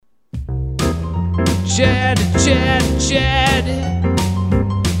Chad. C-H-A-D,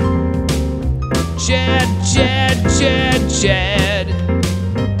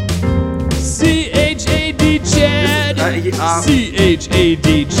 Chad.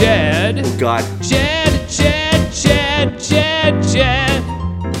 C-H-A-D, Chad. God. Chad.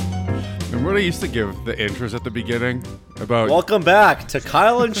 Remember what I used to give the intros at the beginning about? Welcome back to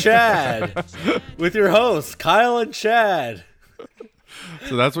Kyle and Chad with your hosts, Kyle and Chad.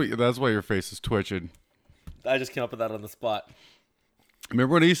 So that's why your face is twitching. I just came up with that on the spot.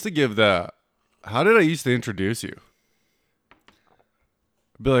 Remember when I used to give how did I used to introduce you?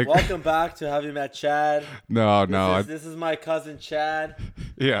 Be like, Welcome back to Have You Met Chad? no. This is my cousin Chad.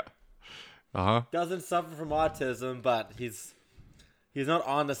 Yeah. Doesn't suffer from autism, but he's not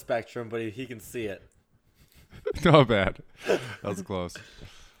on the spectrum, but he can see it. Not bad. That was close.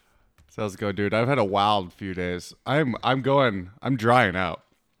 Sounds good, dude. I've had a wild few days. I'm drying out.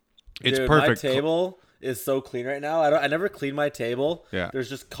 It's Dude, perfect. My table is so clean right now. I never clean my table. Yeah. There's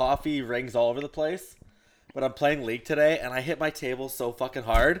just coffee rings all over the place. But I'm playing League today, and I hit my table so fucking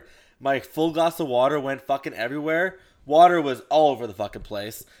hard. My full glass of water went fucking everywhere. Water was all over the fucking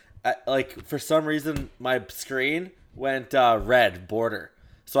place. For some reason, my screen went red border.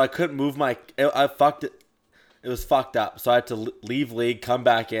 So I couldn't move I fucked it. It was fucked up. So I had to leave League, come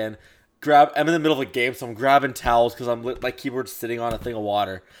back in. I'm in the middle of a game, so I'm grabbing towels because my keyboard's sitting on a thing of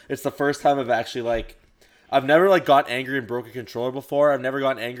water. It's the first time I've actually I've never got angry and broke a controller before. I've never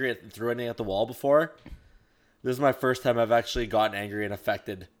gotten angry and threw anything at the wall before. This is my first time I've actually gotten angry and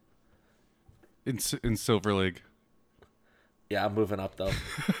affected. In Silver League. Yeah, I'm moving up though.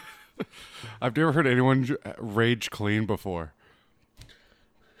 I've never heard anyone rage clean before.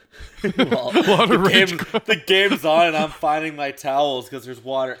 Well, the game's on and I'm finding my towels because there's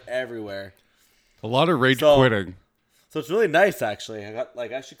water everywhere. A lot of rage quitting. So it's really nice actually.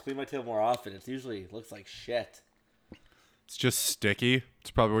 I should clean my table more often. It usually looks like shit. It's just sticky. It's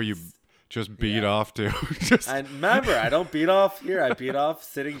probably where you just beat off to. And remember, I don't beat off here. I beat off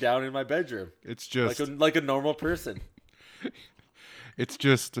sitting down in my bedroom. It's just like a normal person. It's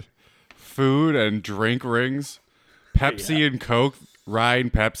just food and drink rings, Pepsi and Coke, Rye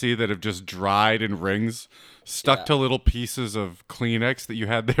and Pepsi that have just dried in rings, stuck to little pieces of Kleenex that you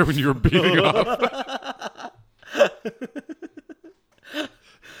had there when you were beating off.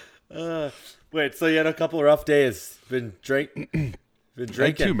 Wait, so you had a couple of rough days. Been drinking.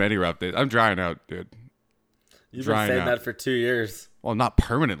 Too many rough days. I'm drying out, dude. You've been saying that for 2 years. Well, not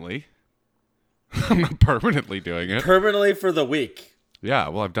permanently. I'm not permanently doing it. Permanently for the week. Yeah,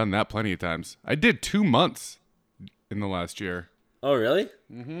 well, I've done that plenty of times. I did 2 months in the last year. Oh, really?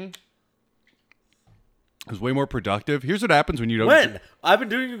 Mm-hmm. It was way more productive. Here's what happens when you don't... When? I've been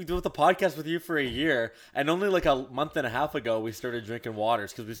doing the podcast with you for a year, and only a month and a half ago we started drinking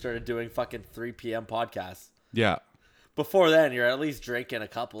waters because we started doing fucking 3 p.m. podcasts. Yeah. Before then, you're at least drinking a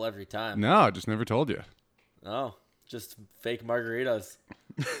couple every time. No, I just never told you. Oh, just fake margaritas.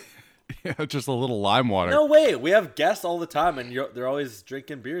 Yeah, just a little lime water. No, wait. We have guests all the time, and they're always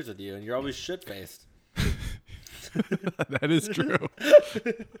drinking beers with you, and you're always shit-faced. That is true.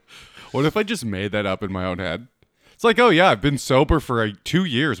 What if I just made that up in my own head? It's like, oh yeah, I've been sober for 2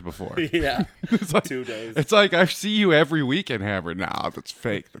 years before. Yeah, it's like, 2 days. It's like I see you every weekend, Hammer. Nah, that's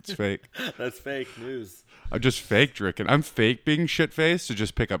fake. That's fake. That's fake news. I'm just fake drinking. I'm fake being shit-faced to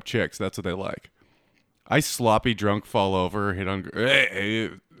just pick up chicks. That's what they like. I sloppy drunk, fall over, hit on... Hey,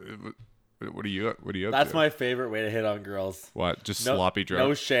 what are you up That's to? my favorite way to hit on girls. What? Just sloppy drunk?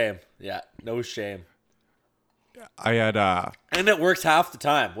 No shame. Yeah, no shame. I had... And it works half the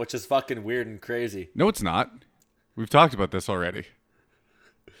time, which is fucking weird and crazy. No, it's not. We've talked about this already.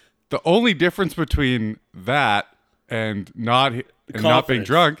 The only difference between that and not being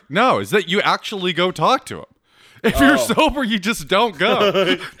drunk, is that you actually go talk to him. If you're sober, you just don't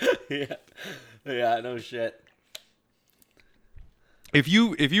go. Yeah, no shit. If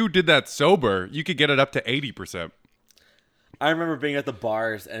you did that sober, you could get it up to 80%. I remember being at the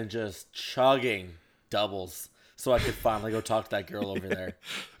bars and just chugging doubles so I could finally go talk to that girl over there.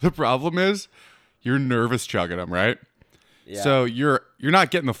 The problem is you're nervous chugging them, right? Yeah. So you're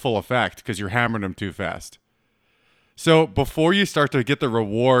not getting the full effect because you're hammering them too fast. So before you start to get the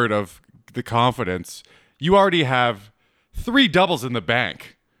reward of the confidence, you already have 3 doubles in the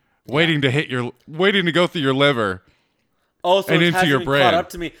bank waiting to go through your liver. Oh, so and it into hasn't your been brain. Caught up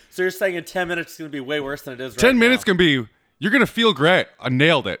to me. So you're saying in 10 minutes it's going to be way worse than it is right 10 minutes now. can be, you're going to feel great. I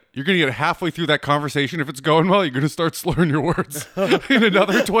nailed it. You're going to get halfway through that conversation. If it's going well, you're going to start slurring your words. In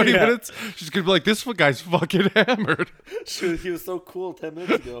another 20 minutes, she's going to be like, this guy's fucking hammered. He was so cool 10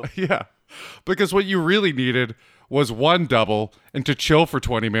 minutes ago. Yeah. Because what you really needed was one double and to chill for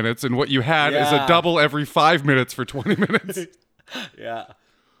 20 minutes, and what you had is a Yeah. double every 5 minutes for 20 minutes. Yeah.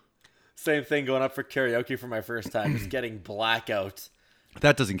 Same thing going up for karaoke for my first time. Just getting blackout.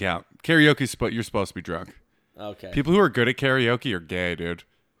 That doesn't count. Karaoke, you're supposed to be drunk. Okay. People who are good at karaoke are gay, dude.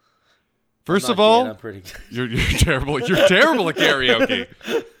 First I'm of not all, gay, I'm pretty good. you're terrible. You're terrible at karaoke.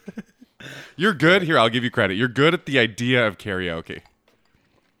 You're good. Here, I'll give you credit. You're good at the idea of karaoke.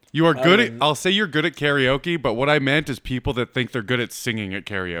 You are good at, I'll say you're good at karaoke, but what I meant is people that think they're good at singing at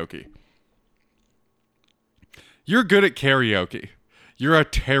karaoke. You're good at karaoke. You're a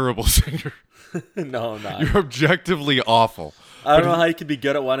terrible singer. No, I'm not. You're objectively awful. I don't know how you could be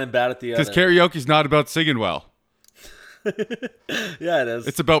good at one and bad at the other. Because karaoke's not about singing well. Yeah, it is.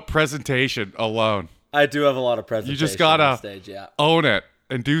 It's about presentation alone. I do have a lot of presentation You just gotta on stage, yeah. own it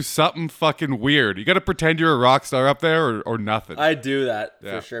and do something fucking weird. You gotta pretend you're a rock star up there or nothing. I do that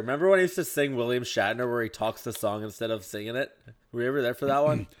Yeah. for sure. Remember when I used to sing William Shatner where he talks the song instead of singing it? Were you ever there for that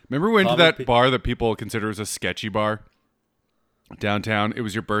one? Remember we went to Common that bar that people consider as a sketchy bar downtown? It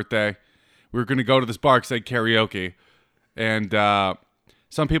was your birthday. We were going to go to this bar because they had karaoke. And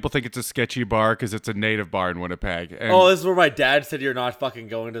some people think it's a sketchy bar because it's a native bar in Winnipeg. And, Oh, this is where my dad said you're not fucking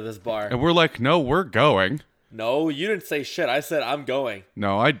going to this bar. and we're like, no, we're going. No, you didn't say shit. I said I'm going.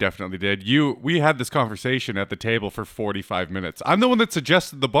 No, I definitely did. We had this conversation at the table for 45 minutes. I'm the one that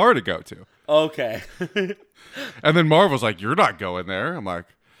suggested the bar to go to. Okay. And then Marv was like, you're not going there. I'm like,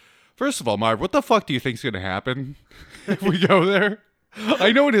 first of all, Marv, what the fuck do you think's going to happen if we go there?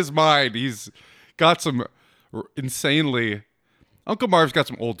 I know in his mind, he's got some insanely... Uncle Marv's got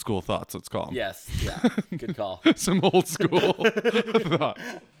some old school thoughts, let's call him. Yes. Yeah. Good call. Some old school thoughts.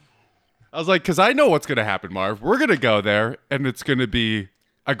 I was like, because I know what's going to happen, Marv. We're going to go there, and it's going to be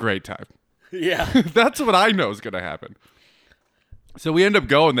a great time. Yeah. That's what I know is going to happen. So we end up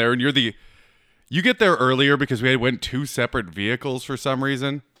going there, and you get there earlier because we went 2 separate vehicles for some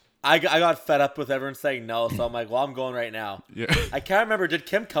reason. I got fed up with everyone saying no, so I'm like, well, I'm going right now. Yeah. I can't remember. Did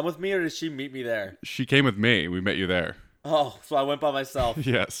Kim come with me or did she meet me there? She came with me. We met you there. Oh, so I went by myself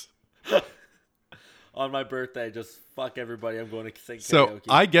Yes. on my birthday. Just fuck everybody. I'm going to sing So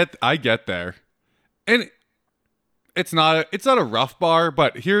karaoke. I get there, and it's not a rough bar,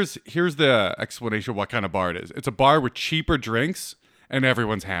 but here's the explanation of what kind of bar it is. It's a bar with cheaper drinks, and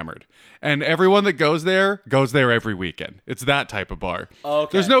everyone's hammered, and everyone that goes there every weekend. It's that type of bar. Okay.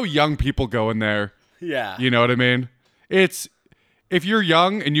 There's no young people going there. Yeah. You know what I mean? It's if you're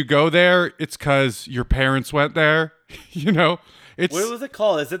young and you go there, it's because your parents went there. You know, it's What was it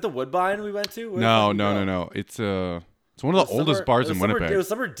called? Is it the Woodbine we went to? Where no. did we go? It's one of the oldest bars in Winnipeg. It was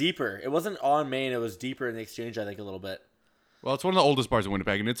somewhere deeper. It wasn't on Main. It was deeper in the Exchange, I think, a little bit. Well, it's one of the oldest bars in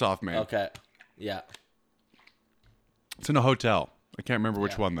Winnipeg, and it's off Main. Okay. Yeah. It's in a hotel. I can't remember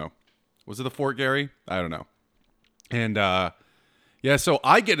which Yeah. one though. Was it the Fort Garry? I don't know. And yeah, so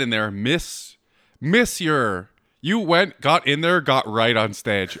I get in there, miss your. You got in there, got right on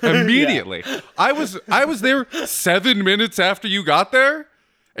stage immediately. I was there 7 minutes after you got there,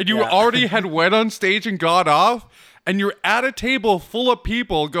 and you Yeah. already had went on stage and got off, and you're at a table full of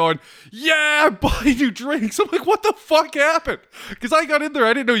people going, "Yeah, buy you drinks." I'm like, "What the fuck happened?" Because I got in there,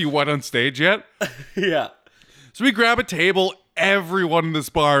 I didn't know you went on stage yet. Yeah. So we grab a table. Everyone in this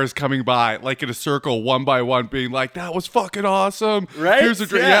bar is coming by, like in a circle, one by one, being like, "That was fucking awesome." Right? Here's a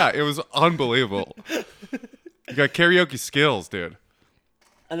drink. Yeah. Yeah, it was unbelievable. You got karaoke skills, dude.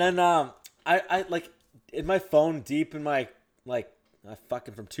 And then I like in my phone, deep in my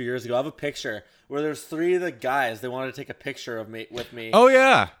fucking from 2 years ago, I have a picture where there's 3 of the guys. They wanted to take a picture of me with me. Oh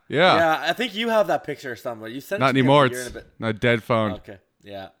yeah. Yeah, I think you have that picture somewhere. You sent it Not to me anymore. a year It's and a bit. a dead phone. Okay.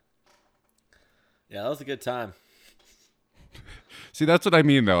 Yeah. Yeah, that was a good time. See, that's what I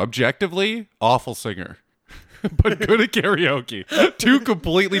mean, though. Objectively, awful singer, but good at karaoke. 2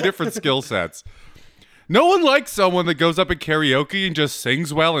 completely different skill sets. No one likes someone that goes up at karaoke and just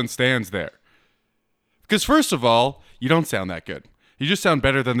sings well and stands there. Because first of all, you don't sound that good. You just sound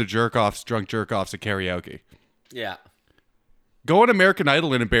better than the drunk jerk-offs at karaoke. Yeah. Go on American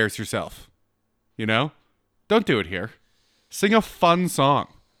Idol and embarrass yourself. You know? Don't do it here. Sing a fun song.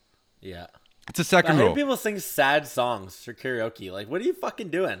 Yeah. It's a I second hate rule. people sing sad songs for karaoke. Like, what are you fucking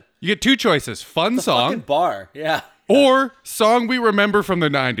doing? You get 2 choices. Fun Fucking song bar. Yeah. or song we remember from the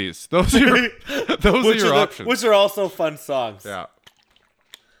 90s. Those are your options. Which are also fun songs. Yeah.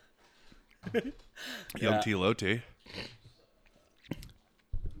 Young T. Low T.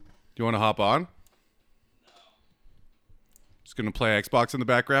 Do you want to hop on? No. Just going to play Xbox in the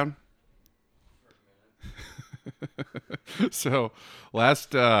background? So,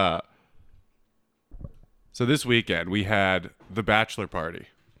 so this weekend we had the bachelor party.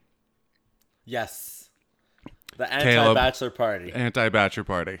 Yes. The anti-bachelor party. Anti-bachelor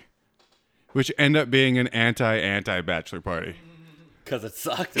party. Which end up being an anti-bachelor party. Because it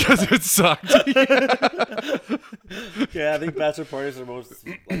sucked. Because it sucked. Yeah, I think bachelor parties are most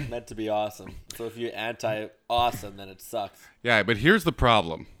meant to be awesome. So if you're anti-awesome, then it sucks. Yeah, but here's the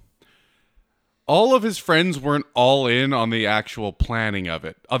problem. All of his friends weren't all in on the actual planning of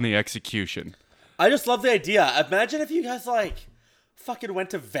it, on the execution. I just love the idea. Imagine if you guys fucking went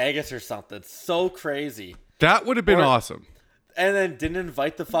to Vegas or something. So crazy. That would have been awesome. And then didn't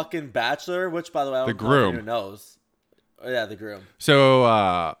invite the fucking bachelor, which, by the way, I don't know if anyone knows. Oh, yeah, the groom.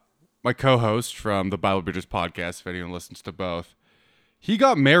 So, my co-host from the Bible Bridges podcast, if anyone listens to both, he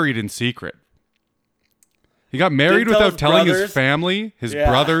got married in secret. He got married without telling his family, his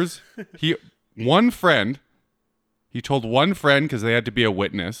brothers. One friend. He told one friend because they had to be a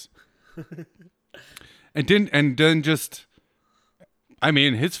witness. And then just, I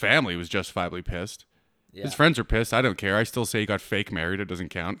mean, his family was justifiably pissed. Yeah. His friends are pissed. I don't care. I still say he got fake married. It doesn't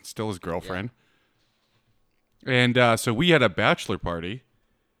count. It's still his girlfriend. Yeah. And so we had a bachelor party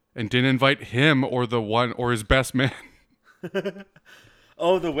and didn't invite him or his best man.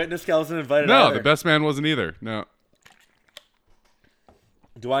 Oh, the witness guy wasn't invited No, either. The best man wasn't either. No.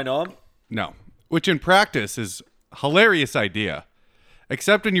 Do I know him? No. Which in practice is a hilarious idea.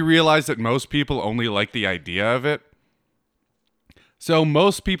 Except when you realize that most people only like the idea of it. So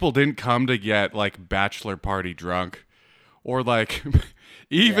most people didn't come to get bachelor party drunk or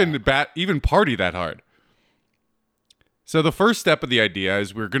even party that hard. So the first step of the idea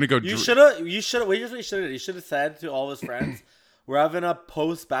is we're going to go You should have said to all his friends, we're having a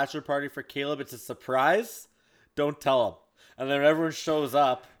post bachelor party for Caleb. It's a surprise. Don't tell him. And then everyone shows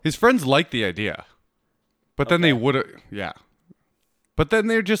up. His friends liked the idea. But then they would have But then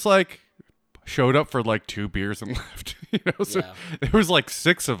they're just showed up for 2 beers and left. So there was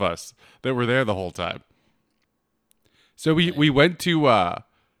 6 of us that were there the whole time. So we went to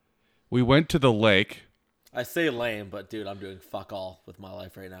the lake. I say lame, but dude, I'm doing fuck all with my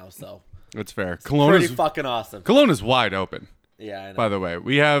life right now, so that's fair. Kelowna is fucking awesome. Kelowna is wide open. Yeah, I know. By the way,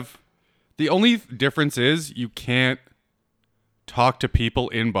 the only difference is you can't talk to people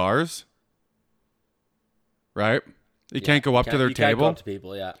in bars. Right? You can't go up to their table. Can't go up to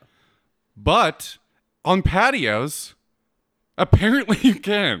people, yeah. But on patios, apparently you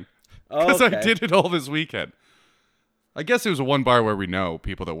can. Because I did it all this weekend. I guess it was one bar where we know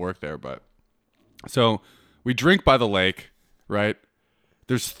people that work there, but so we drink by the lake, right?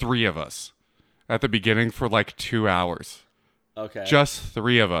 There's 3 of us at the beginning for 2 hours. Okay. Just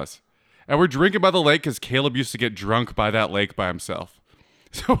 3 of us. And we're drinking by the lake because Caleb used to get drunk by that lake by himself.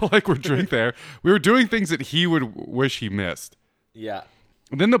 So we're drink there. We were doing things that he would wish he missed. Yeah.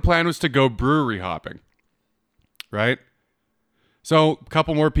 And then the plan was to go brewery hopping. Right? So a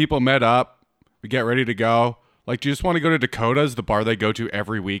couple more people met up. We get ready to go. Do you just want to go to Dakota's, the bar they go to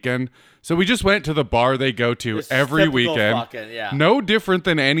every weekend? So we just went to the bar they go to every weekend. No different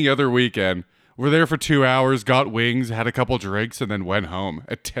than any other weekend. We're there for 2 hours, got wings, had a couple drinks, and then went home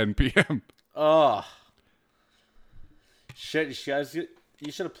at 10 p.m. Oh. Shit, you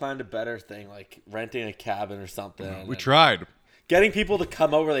should have planned a better thing, renting a cabin or something. We tried. Getting people to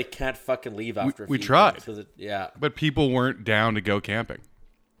come over, they can't fucking leave after a few we tried. Yeah. But people weren't down to go camping.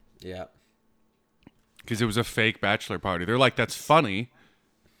 Yeah. Because it was a fake bachelor party. They're like, that's funny,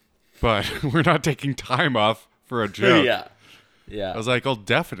 but we're not taking time off for a joke. Yeah. Yeah. I was like, I'll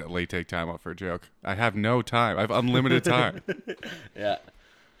definitely take time off for a joke. I have no time. I have unlimited time. Yeah.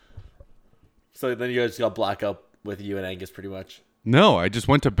 So then you guys got blackout with you and Angus pretty much. No, I just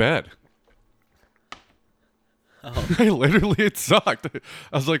went to bed. Oh. It sucked.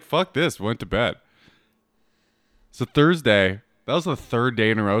 I was like, fuck this. Went to bed. So Thursday, that was the 3rd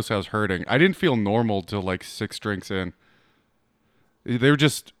day in a row, so I was hurting. I didn't feel normal till 6 drinks in. They were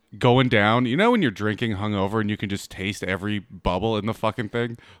just going down. You know when you're drinking hungover and you can just taste every bubble in the fucking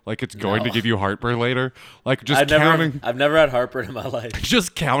thing? It's going to give you heartburn later? Counting. I've never had heartburn in my life.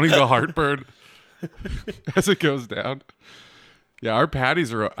 Just counting the heartburn as it goes down. Yeah, our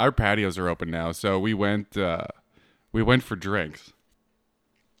patios are open now, so we went for drinks.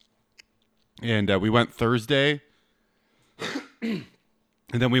 And we went Thursday, and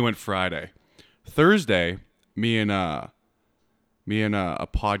then we went Friday. Thursday, me and a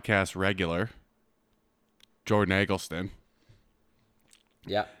podcast regular, Jordan Eggleston.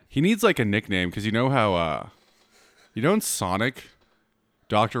 Yeah. He needs a nickname because you know how in Sonic,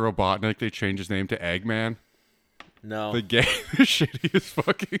 Dr. Robotnik, they changed his name to Eggman. No. The shittiest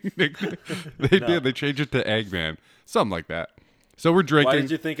fucking nickname. They did. They changed it to Eggman. Something like that. So we're drinking. Why did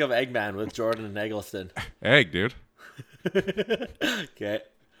you think of Eggman with Jordan and Eggleston? Egg, dude. Okay.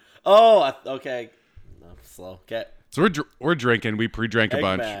 Oh, okay. I'm slow. Get So we're drinking. We pre-drank a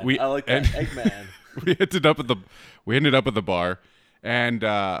bunch. I like that. Eggman. we ended up at the bar, and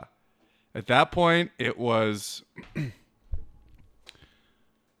at that point it was,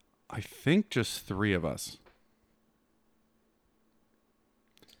 I think, just 3 of us.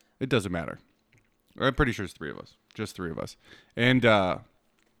 It doesn't matter. I'm pretty sure it's 3 of us. Just 3 of us, and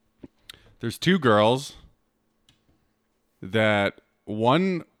there's 2 girls that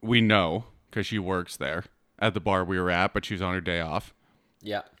one we know because she works there at the bar we were at, but she's on her day off.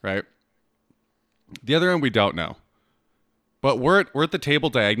 Yeah. Right. The other one we don't know, but we're at the table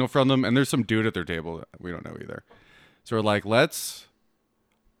diagonal from them, and there's some dude at their table that we don't know either. So we're like, let's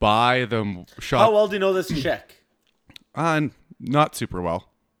buy them shot. How well do you know this chick? Not super well,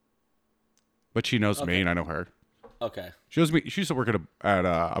 but she knows me and I know her. Okay. She knows me. She used to work at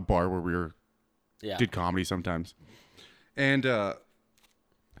a bar where we did comedy sometimes, and so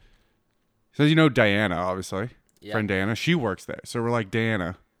you know Diana, obviously, friend Diana. She works there, so we're like,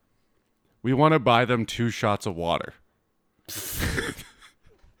 Diana, we want to buy them 2 shots of water.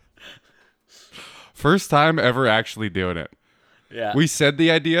 First time ever actually doing it. Yeah. We said the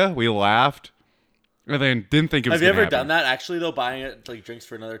idea, we laughed, and then didn't think it was. Have you ever happen. done that actually though? Buying it like drinks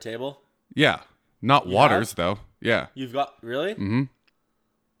for another table? Yeah, not waters though. Yeah. You've got really? Mm-hmm.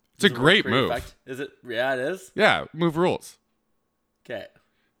 It's a great move. Is it? Yeah, it is. Yeah, move rules. Okay.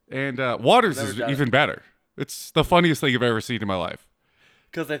 And waters is done even better. It's the funniest thing I've ever seen in my life.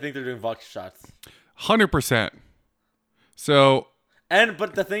 Because I think they're doing vodka shots. 100%. So.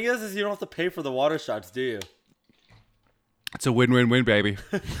 But the thing is you don't have to pay for the water shots, do you? It's a win-win-win, baby.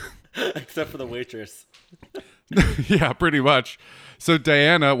 Except for the waitress. Yeah, pretty much. So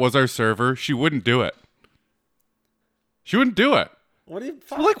Diana was our server. She wouldn't do it. She wouldn't do it. What do you?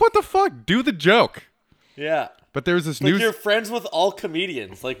 We're like, what the fuck? Do the joke. Yeah. But there was this Like news. you're friends with all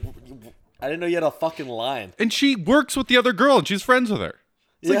comedians. Like, I didn't know you had a fucking line. And she works with the other girl, and she's friends with her.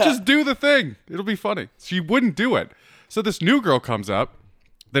 It's like, just do the thing. It'll be funny. She wouldn't do it. So this new girl comes up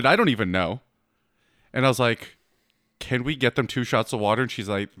that I don't even know. And I was like, can we get them 2 shots of water? And she's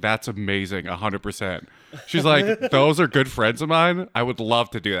like, that's amazing, 100%. She's like, those are good friends of mine. I would love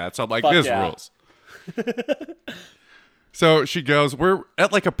to do that. So I'm like, Fuck this yeah. rules. So she goes, we're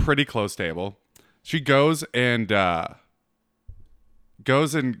at like a pretty close table. She goes and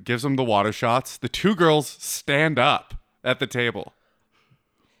gives them the water shots. The 2 girls stand up at the table.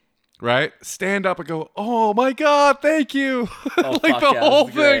 Right? Stand up and go, oh my God, thank you. Oh, like the whole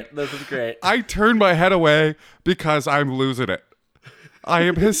thing. This is great. I turn my head away because I'm losing it. I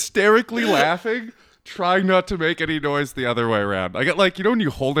am hysterically laughing, trying not to make any noise the other way around. I get like, you know when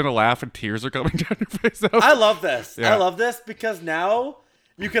you hold in a laugh and tears are coming down your face? I love this. Yeah. I love this because now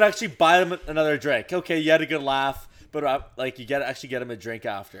you can actually buy them another drink. Okay, you had a good laugh, but like you actually get them a drink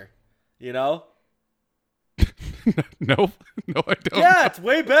after. You know? No, I don't. Yeah, it's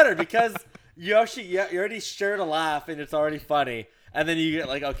way better because you already shared a laugh and it's already funny, and then you get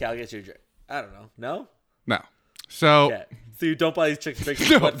like, okay, I'll get you a drink. I don't know. No. So. Okay. So you don't buy these chicks drinks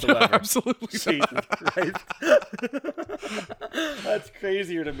No, whatsoever. absolutely Jesus not. Christ. That's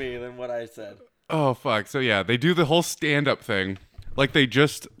crazier to me than what I said. Oh fuck. So yeah, they do the whole stand-up thing. Like they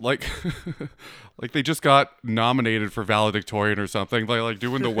just like they just got nominated for valedictorian or something. Like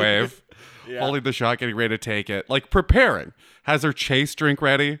doing the wave, holding the shot, getting ready to take it, like preparing. Has their chase drink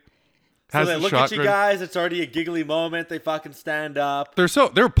ready. So they look at you guys. It's already a giggly moment. They fucking stand up.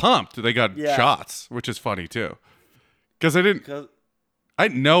 They're pumped. They got shots, which is funny too. Because I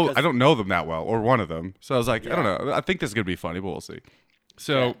don't know them that well, or one of them. So I was like, I don't know. I think this is gonna be funny, but we'll see.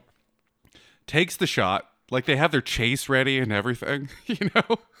 So takes the shot. Like they have their chase ready and everything,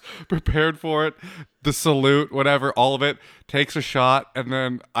 prepared for it. The salute, whatever, all of it. Takes a shot, and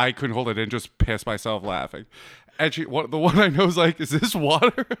then I couldn't hold it in, just piss myself laughing. And the one I know is like, is this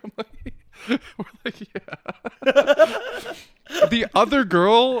water? I'm like, we're like, yeah. The other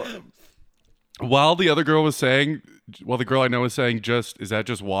girl, while the girl I know was saying, is that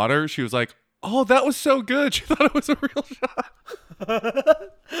just water? She was like, oh, that was so good. She thought it was a real shot.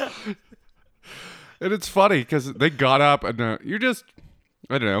 And it's funny because they got up and I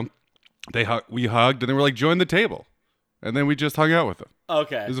don't know. We hugged and they were like, join the table. And then we just hung out with them.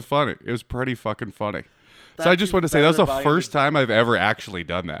 Okay. It was pretty fucking funny. So I just want to say that was the first time I've ever actually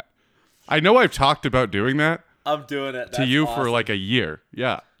done that. I know I've talked about doing that. I'm doing it. To you for like a year.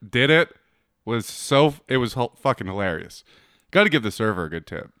 Yeah. Did it. It was fucking hilarious. Got to give the server a good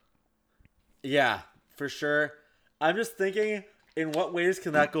tip. Yeah, for sure. I'm just thinking, in what ways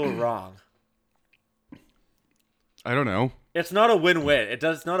can that go wrong? I don't know. It's not a win-win.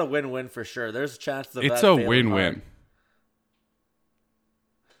 It's not a win-win for sure. There's chances of it's that a failing win-win. hard.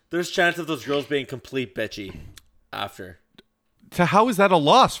 There's chance of those girls being complete bitchy after. So how is that a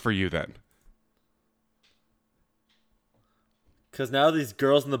loss for you then? Because now these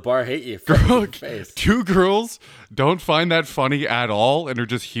girls in the bar hate you. Face. Two girls don't find that funny at all and are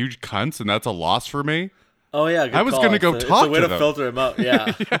just huge cunts, and that's a loss for me. Oh yeah, good I was call. gonna go it's talk a way to to them. filter them out.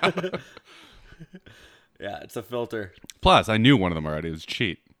 Yeah. Yeah, it's a filter. Plus, I knew one of them already. It was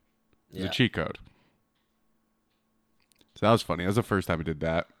cheat. It was Yeah. a cheat code. So that was funny. That was the first time I did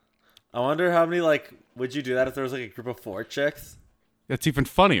that. I wonder how many would you do that if there was like a group of 4 chicks? That's even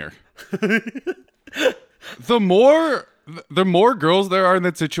funnier. The more girls there are in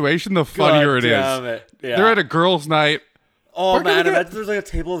that situation, the funnier it is. Damn it. Yeah. They're at a girls' night. Oh We're gonna man, get- imagine there's like a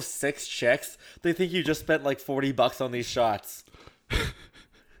table of 6 chicks. They think you just spent like $40 on these shots.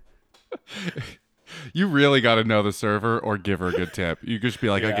 You really got to know the server or give her a good tip. You just be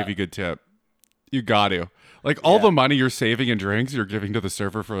like, I'll Yeah. give you a good tip. You got to. Like, all Yeah. the money you're saving in drinks, you're giving to the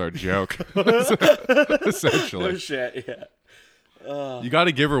server for a joke. Oh Essentially. shit, yeah. You got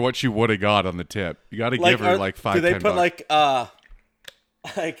to give her what she would have got on the tip. You got to give her like $5, do they $10 put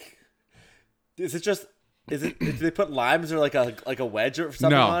bucks. is it just do they put limes or like a wedge or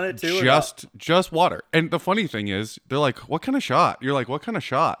something No, on it too? or not? just water. And the funny thing is, they're like, "What kind of shot?" You're like, "What kind of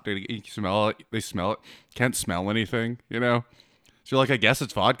shot?" You smell it. They smell it. Can't smell anything, you know. So you're like, "I guess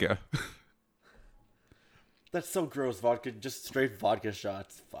it's vodka." That's so gross. Vodka, just straight vodka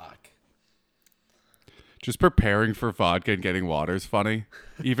shots. Fuck. Just preparing for vodka and getting water is funny.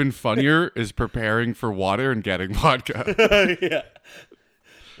 Even funnier is preparing for water and getting vodka. Yeah.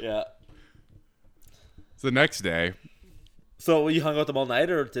 Yeah. So the next day, So you hung out with them all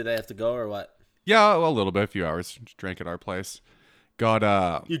night, or did they have to go, or what? yeah, a little bit, a few hours. Just drank at our place.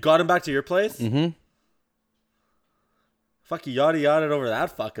 Got You got him back to your place? Mm-hmm. Fuck, you yada over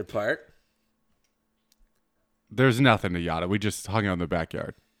that fucking part. there's nothing to yada. We just hung out in the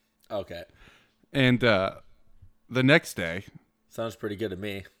backyard. Okay. And the next day, Sounds pretty good to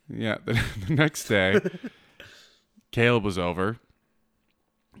me. yeah, the next day, Caleb was over,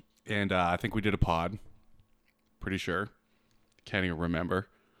 and I think we did a pod. Pretty sure. Can't even remember.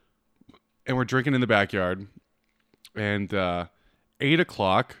 And we're drinking in the backyard, and 8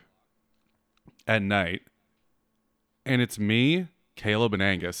 o'clock at night, and it's me, Caleb, and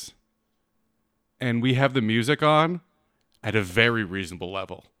Angus, and we have the music on at a very reasonable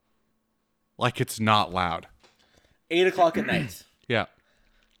level. Like, it's not loud. 8 o'clock at night. Yeah.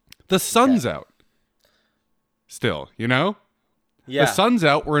 The sun's out. Still, you know? Yeah. The sun's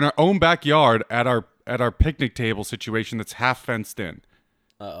out. We're in our own backyard at our picnic table situation that's half fenced in,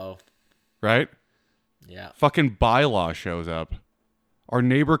 Uh-oh. right? Yeah. Fucking bylaw shows up. Our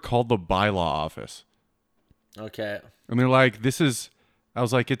neighbor called the bylaw office. Okay. And they're like, I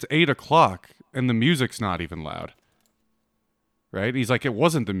was like, it's 8 o'clock and the music's not even loud. Right? He's like, it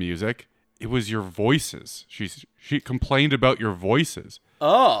wasn't the music. It was your voices. She complained about your voices.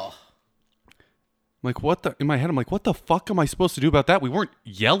 Oh. I'm like, what the, in my head, I'm like, what the fuck am I supposed to do about that? We weren't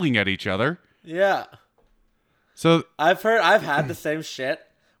yelling at each other. Yeah. So I've had the same shit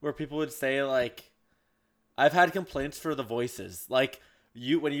where people would say like, I've had complaints for the voices. Like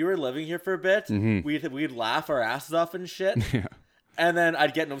when you were living here for a bit, we'd laugh our asses off and shit. yeah. And then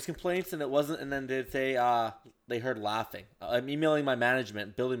I'd get noise complaints, and it wasn't. And then they'd say they heard laughing. I'm emailing my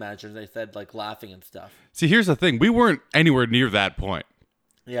management, building managers. They said like laughing and stuff. See, here's the thing. We weren't anywhere near that point.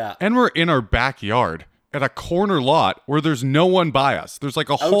 Yeah, And we're in our backyard at a corner lot where there's no one by us. There's like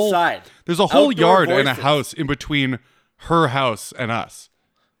a outside. There's a whole Outdoor yard and a voices. house in between her house and us.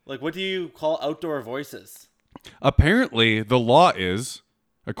 Like, what do you call outdoor voices? Apparently, the law is,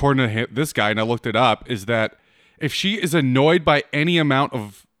 according to this guy, and I looked it up, is that if she is annoyed by any amount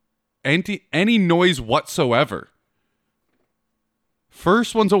of any noise whatsoever,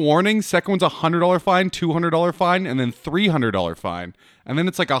 first one's a warning, second one's $100 fine, $200 fine, and then $300 fine, and then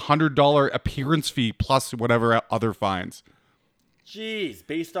it's like $100 appearance fee plus whatever other fines. Jeez,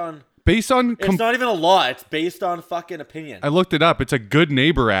 based on It's not even a law. It's based on fucking opinion. I looked it up. It's a Good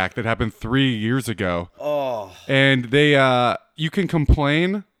Neighbor Act that happened 3 years ago. Oh, And they you can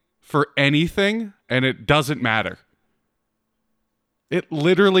complain for anything and it doesn't matter. It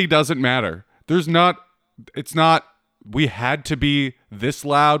literally doesn't matter. It's not we had to be this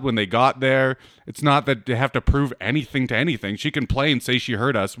loud when they got there. It's not that they have to prove anything to anything. She can play and say she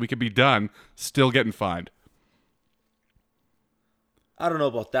heard us. We could be done, still getting fined. I don't know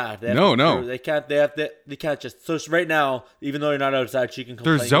about that. No. They can't. They can't just. So right now, even though you're not outside, she can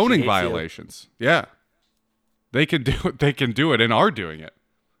complain. There's if she zoning hates you. violations. Yeah. They can do it. They can do it and are doing it.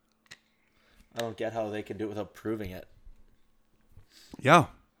 I don't get how they can do it without proving it. Yeah.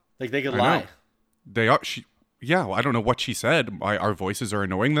 Like they could I lie. know. They are yeah, well, I don't know what she said. Our voices are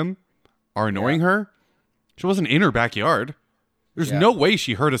annoying her. She wasn't in her backyard. There's no way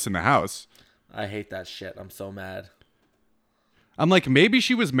she heard us in the house. I hate that shit. I'm so mad. I'm like, maybe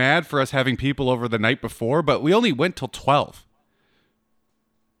she was mad for us having people over the night before, but we only went till 12.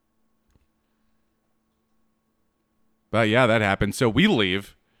 But yeah, that happened. So we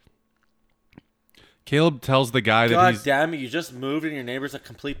leave. Caleb tells the guy that God damn it, you just moved and your neighbor's a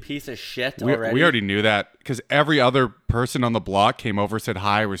complete piece of shit already. We already knew that because every other person on the block came over, said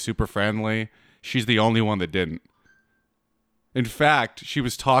hi, was super friendly. She's the only one that didn't. In fact, she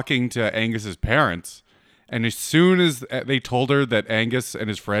was talking to Angus's parents, and as soon as they told her that Angus and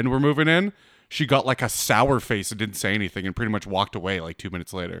his friend were moving in, she got like a sour face and didn't say anything and pretty much walked away like 2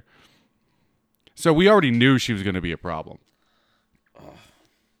 minutes later. So we already knew she was going to be a problem.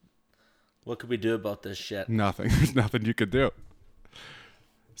 What could we do about this shit? Nothing. There's nothing you could do.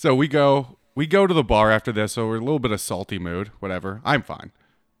 So we go to the bar after this, so we're in a little bit of salty mood, whatever. I'm fine.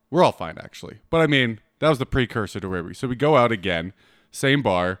 We're all fine, actually. But I mean, that was the precursor to where so we go out again, same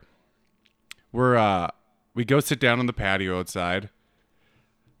bar. We go sit down on the patio outside.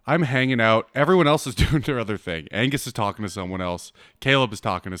 I'm hanging out. Everyone else is doing their other thing. Angus is talking to someone else. Caleb is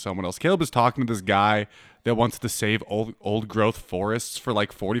talking to someone else. Caleb is talking to this guy that wants to save old growth forests for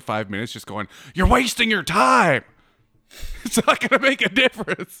like 45 minutes, just going, "You're wasting your time. It's not going to make a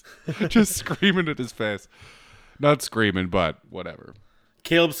difference." Just screaming at his face. Not screaming, but whatever.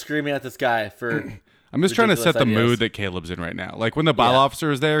 Caleb's screaming at this guy for... I'm just trying to set the ideas. mood that Caleb's in right now. Like when the bylaw officer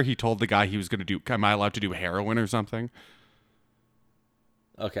was there, he told the guy he was going to do, am I allowed to do heroin or something?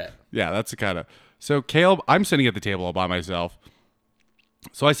 Okay. Yeah, that's the kind of... So Caleb, I'm sitting at the table all by myself.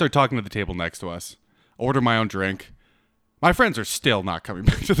 So I start talking to the table next to us. Order my own drink. My friends are still not coming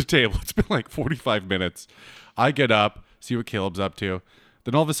back to the table. It's been like 45 minutes. I get up, see what Caleb's up to.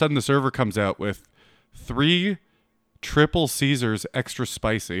 Then all of a sudden the server comes out with 3 triple Caesars extra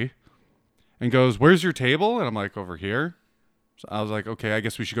spicy and goes, "Where's your table?" And I'm like, "Over here." So I was like, okay, I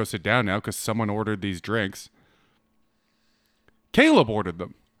guess we should go sit down now because someone ordered these drinks. Caleb ordered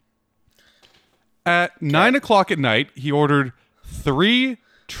them. At 9 o'clock at night, he ordered 3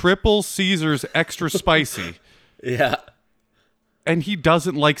 triple Caesars extra spicy. Yeah. And he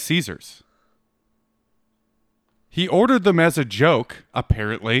doesn't like Caesars. He ordered them as a joke,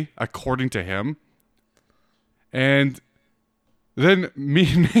 apparently, according to him. And then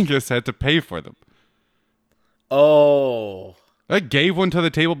me and Angus had to pay for them. Oh. I gave one to the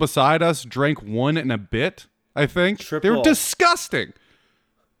table beside us, drank one in a bit, I think. They were Triple. disgusting.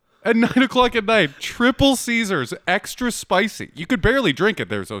 At 9 o'clock at night, triple Caesars, extra spicy. You could barely drink it.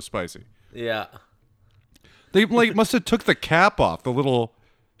 They're so spicy. Yeah. They like must have took the cap off, the little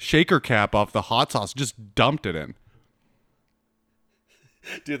shaker cap off the hot sauce, just dumped it in.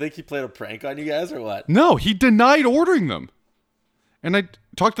 Do you think he played a prank on you guys or what? No, he denied ordering them. And I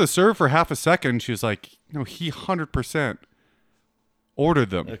talked to the server for half a second. She was like, no, he 100% ordered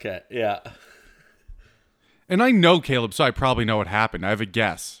them. Okay, yeah. And I know Caleb, so I probably know what happened. I have a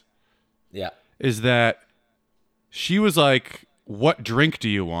guess. Yeah. Is that she was like, "What drink do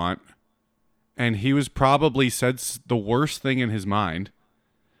you want?" And he was probably said the worst thing in his mind.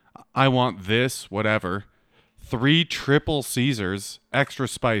 "I want this, whatever. 3 triple Caesars, extra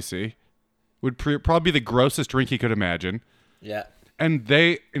spicy." Would probably be the grossest drink he could imagine. Yeah. And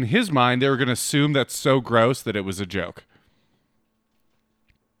they, in his mind, they were going to assume that's so gross that it was a joke.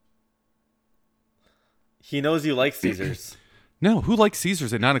 He knows you like Caesars. No, who likes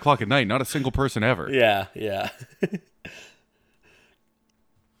Caesars at 9 o'clock at night? Not a single person ever. Yeah, yeah.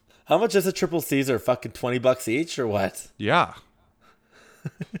 How much is a triple Caesar? Fucking $20 each or what? Yeah.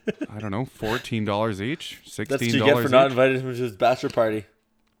 I don't know, $14 each, $16 That's what you get for not each. inviting him to his bachelor party.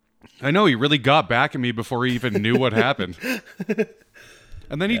 I know, he really got back at me before he even knew what happened.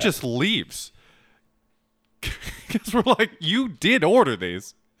 And then he just leaves. Because we're like, you did order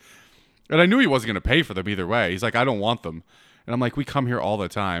these. And I knew he wasn't going to pay for them either way. He's like, I don't want them. And I'm like, we come here all the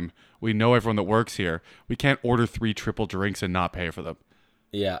time. We know everyone that works here. We can't order 3 triple drinks and not pay for them.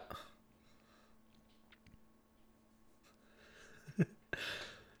 Yeah.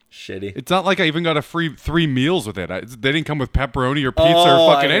 Shitty. It's not like I even got a free 3 meals with it. They didn't come with pepperoni or pizza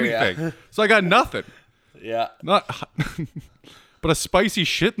or fucking anything. So I got nothing. Yeah. Not, but a spicy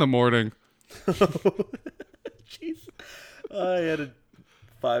shit in the morning. Jeez. I had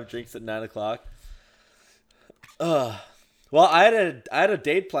 5 drinks at 9 o'clock. Well, I had a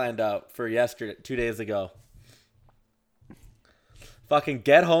date planned out for yesterday, 2 days ago. Fucking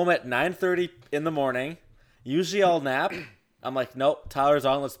get home at 9:30 in the morning. Usually I'll nap. I'm like, nope, Tyler's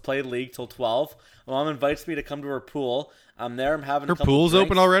on. Let's play League till 12. My mom invites me to come to her pool. I'm there. I'm having Her a couple pool's drinks.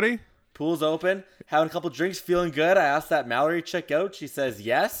 open already? Pool's open. Having a couple drinks, feeling good. I asked that Mallory chick out. She says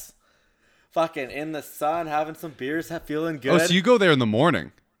yes. Fucking in the sun, having some beers, feeling good. Oh, so you go there in the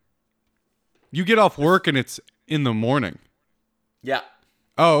morning. You get off work and it's in the morning. Yeah.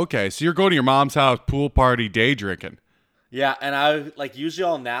 Oh, okay. So you're going to your mom's house, pool party, day drinking. Yeah, and I usually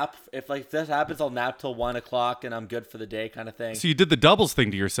I'll nap. If this happens, I'll nap till 1 o'clock and I'm good for the day kind of thing. So you did the doubles thing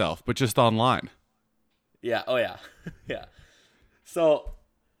to yourself, but just online. Yeah. Oh yeah. Yeah. So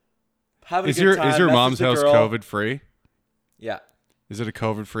having Is a good time. your messaged mom's the house girl. COVID free? Yeah. Is it a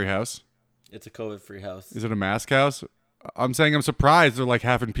COVID free house? It's a COVID free house. Is it a mask house? I'm saying I'm surprised they're like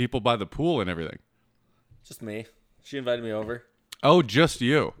having people by the pool and everything. Just me. She invited me over. Oh, just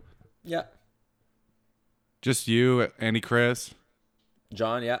you. Yeah. Just you, Annie, Chris,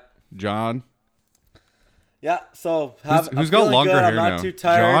 John, yeah. John. Yeah, so Who's got longer hair I'm not now? too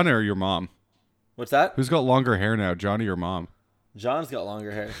tired. John or your mom? What's that? Who's got longer hair now, John or your mom? John's got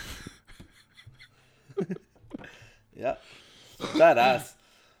longer hair. Yeah. Badass.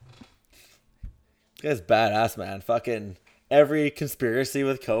 This guy's badass, man. Fucking every conspiracy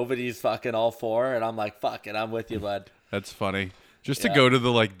with COVID, he's fucking all for, and I'm like, fuck it, I'm with you, bud. That's funny. Just to go to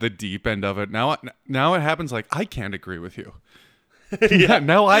the deep end of it. Now it happens like I can't agree with you. Yeah.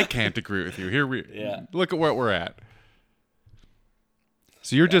 Now I can't agree with you. Look at where we're at.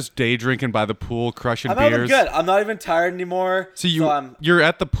 So you're just day drinking by the pool, crushing I'm beers. having good. I'm not even tired anymore. So you're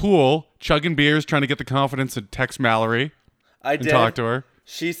at the pool, chugging beers, trying to get the confidence to text Mallory. And talk to her.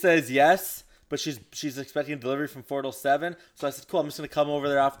 She says yes, but she's expecting a delivery from 4 till 7. So I said, cool, I'm just gonna come over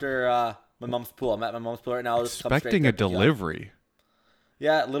there after my mom's pool. I'm at my mom's pool right now. I'll just come straight Expecting there a to pick you up. delivery.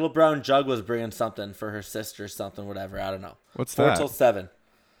 Yeah, Little Brown Jug was bringing something for her sister, something, whatever. I don't know. What's 4 that? till 7.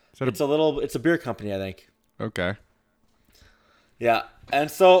 Is that It's a beer company, I think. Okay. Yeah, and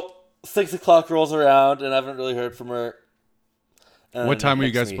so 6 o'clock rolls around, and I haven't really heard from her. And What time were you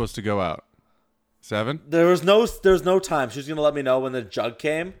next guys week- supposed to go out? 7? There was no time. She was gonna let me know when the jug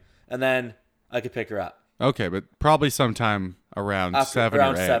came, and then I could pick her up. Okay, but probably sometime around 7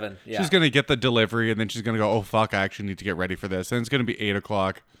 around or 8. 7, yeah. She's going to get the delivery, and then she's going to go, oh, fuck, I actually need to get ready for this. And it's going to be 8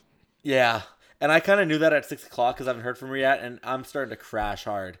 o'clock. Yeah, and I kind of knew that at 6 o'clock because I haven't heard from her yet, and I'm starting to crash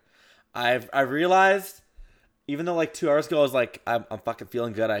hard. I realized, even though like 2 hours ago I was like, I'm fucking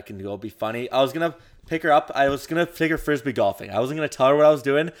feeling good, I can go be funny. I was gonna pick her up. I was gonna take her frisbee golfing. I wasn't gonna tell her what I was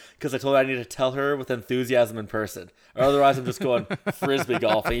doing because I told her I need to tell her with enthusiasm in person, or otherwise I'm just going frisbee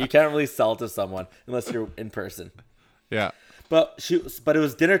golfing. You can't really sell to someone unless you're in person. Yeah. But it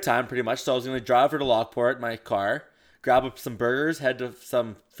was dinner time pretty much, so I was gonna drive her to Lockport, my car, grab up some burgers, head to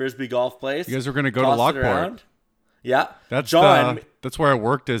some frisbee golf place. You guys were going to go to toss it Lockport. around. Yeah, That's John. that's where I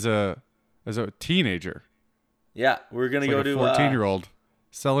worked as a teenager. Yeah, we're gonna Like go a to 14-year-old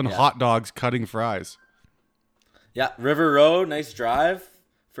selling hot dogs, cutting fries. Yeah, River Road, nice drive.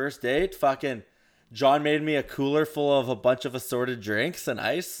 First date, fucking John made me a cooler full of a bunch of assorted drinks and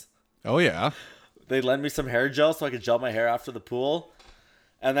ice. Oh, yeah. They lent me some hair gel so I could gel my hair after the pool.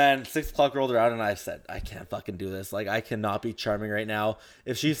 And then 6 o'clock rolled around and I said, I can't fucking do this. Like, I cannot be charming right now.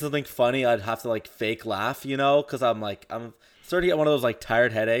 If she's something funny, I'd have to like fake laugh, you know? Because I'm starting to get one of those like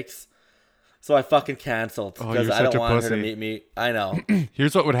tired headaches. So I fucking canceled because you're I don't such a want her pussy. to meet me. I know.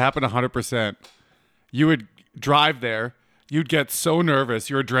 Here's what would happen 100%. You would drive there. You'd get so nervous.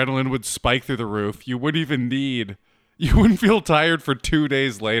 Your adrenaline would spike through the roof. You wouldn't feel tired for 2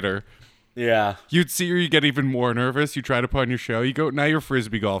 days later. Yeah. You'd see her, you get even more nervous. You try to put on your show. You go, now you're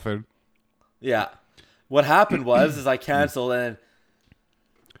frisbee golfing. Yeah. What happened is I canceled and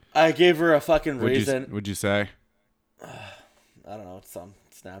I gave her a fucking reason. What'd you say? I don't know. It's some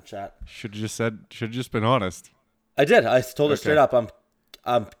Snapchat. Should have just been honest. I did. I told her straight up.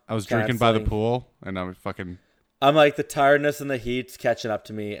 I was drinking by the pool and I'm like, the tiredness and the heat's catching up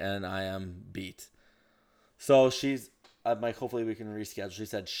to me and I am beat. So I'm like, hopefully we can reschedule. She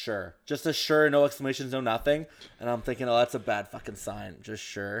said, sure. Just a sure, no exclamations, no nothing. And I'm thinking, oh, that's a bad fucking sign. Just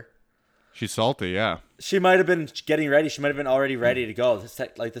sure. She's salty, yeah. She might have been getting ready. She might have been already ready to go. The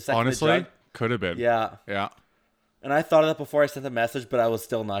second Honestly, could have been. Yeah. Yeah. And I thought of that before I sent the message, but I was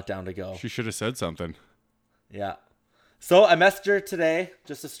still not down to go. She should have said something. Yeah. So I messaged her today,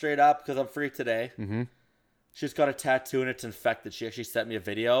 just to straight up, because I'm free today. Mm-hmm. She's got a tattoo and it's infected. She actually sent me a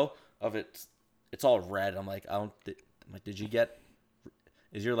video of it. It's all red. I'm like,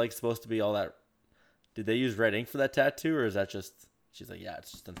 is your leg supposed to be all that? Did they use red ink for that tattoo, or is that just? She's like, yeah,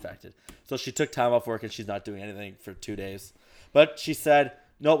 it's just infected. So she took time off work and she's not doing anything for 2 days. But she said,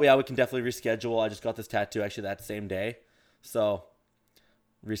 no, yeah, we can definitely reschedule. I just got this tattoo actually that same day. So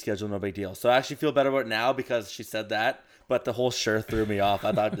reschedule, no big deal. So I actually feel better about it now because she said that. But the whole sure threw me off.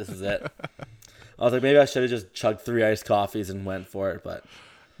 I thought this is it. I was like, maybe I should have just chugged 3 iced coffees and went for it. But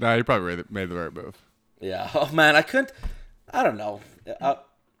Nah, you probably made the right move. Yeah. Oh man, I don't know.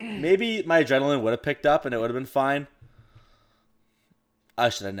 Maybe my adrenaline would have picked up and it would have been fine. I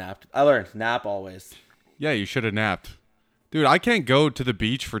should have napped. I learned nap always. Yeah, you should have napped. Dude, I can't go to the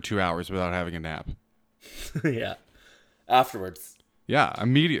beach for 2 hours without having a nap. Yeah. Afterwards. Yeah,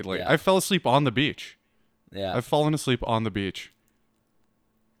 immediately. Yeah. I fell asleep on the beach. Yeah. I've fallen asleep on the beach.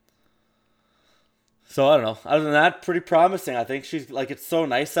 So I don't know. Other than that, pretty promising. I think she's like, it's so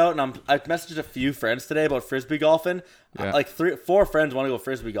nice out, and I've messaged a few friends today about frisbee golfing. Yeah. Like 4 friends want to go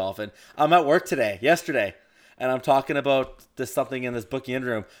frisbee golfing. I'm at work yesterday, and I'm talking about something in this booking in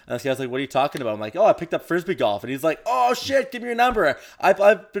room. And this guy's like, "What are you talking about?" I'm like, "Oh, I picked up frisbee golf," and he's like, "Oh shit, give me your number."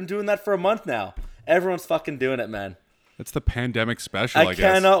 I've been doing that for a month now. Everyone's fucking doing it, man. It's the pandemic special, I guess.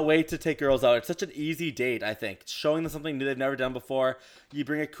 I cannot wait to take girls out. It's such an easy date, I think. Showing them something new they've never done before. You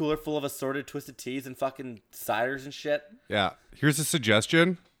bring a cooler full of assorted twisted teas and fucking ciders and shit. Yeah. Here's a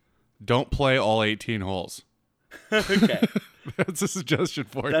suggestion. Don't play all 18 holes. Okay. That's a suggestion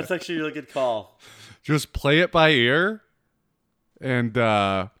for you. That's actually a really good call. Just play it by ear. And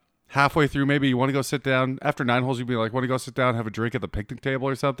halfway through, maybe you want to go sit down. After 9 holes, you'd be like, want to go sit down, have a drink at the picnic table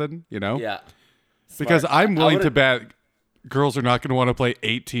or something, you know? Yeah. Because Smart. I'm willing to bet girls are not going to want to play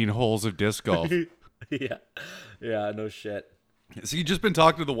 18 holes of disc golf. Yeah. Yeah, no shit. So you just been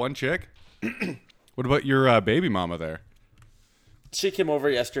talking to the one chick? What about your baby mama there? She came over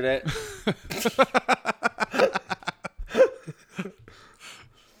yesterday.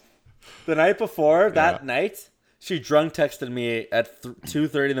 The night before, that night, she drunk texted me at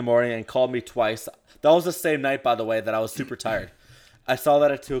 2:30 in the morning and called me twice. That was the same night, by the way, that I was super tired. I saw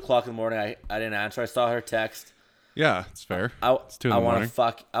that at 2 o'clock in the morning. I didn't answer. I saw her text. Yeah, it's fair. It's 2 in the morning.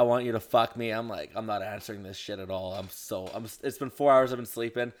 I want you to fuck me. I'm like, I'm not answering this shit at all. It's been 4 hours I've been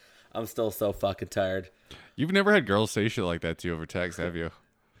sleeping. I'm still so fucking tired. You've never had girls say shit like that to you over text, have you?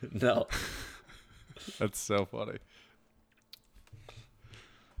 No. That's so funny.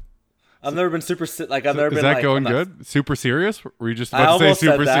 I've never been super like I've So never is been that like going I'm not- good? Super serious? Were you just I about to say almost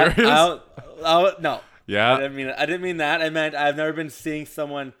super said that. serious? No. Yeah. I didn't mean that. I meant I've never been seeing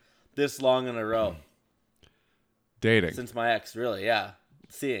someone this long in a row Dating. since my ex. Really, yeah.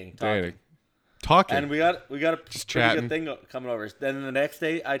 Talking. Talking. And we got a Just pretty chatting. good thing coming over. Then the next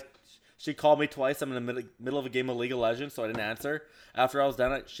day, she called me twice. I'm in the middle of a game of League of Legends, so I didn't answer. After I was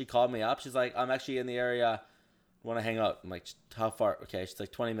done, she called me up. She's like, "I'm actually in the area. Want to hang out?" I'm like, "How far?" Okay, she's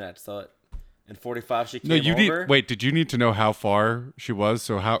like 20 minutes. So in 45, she came No, you over. Wait, did you need to know how far she was?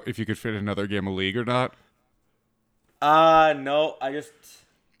 So if you could fit another game of League or not? No, I just.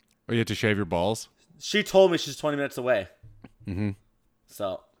 Or you had to shave your balls? She told me she's 20 minutes away. Mm-hmm.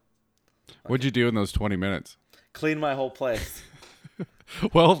 So What'd you do in those 20 minutes? clean my whole place.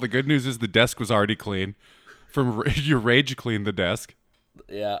 Well, the good news is the desk was already clean. From your rage cleaned the desk.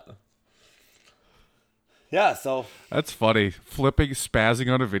 Yeah. Yeah, so That's funny. Flipping,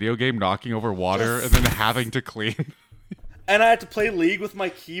 spazzing on a video game, knocking over water, and then having to clean. and I had to play League with my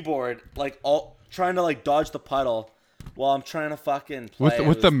keyboard, like all trying to like dodge the puddle while I'm trying to fucking play.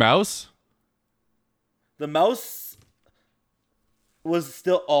 With the mouse? The mouse was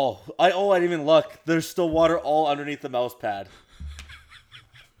still I didn't even look. There's still water all underneath the mouse pad.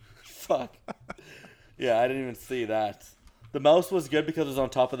 Fuck. Yeah, I didn't even see that. The mouse was good because it was on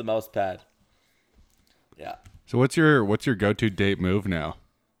top of the mouse pad. Yeah. So what's your go-to date move now?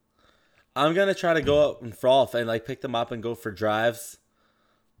 I'm gonna try to go out and frolf and like pick them up and go for drives.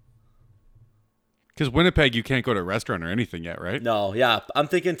 Because Winnipeg, you can't go to a restaurant or anything yet, right? No, yeah. I'm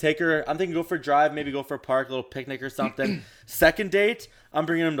thinking go for a drive, maybe go for a park, a little picnic or something. Second date, I'm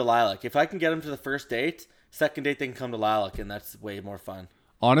bringing them to Lilac. If I can get them to the first date, second date they can come to Lilac, and that's way more fun.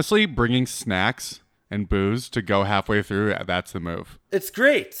 Honestly, bringing snacks and booze to go halfway through, that's the move. It's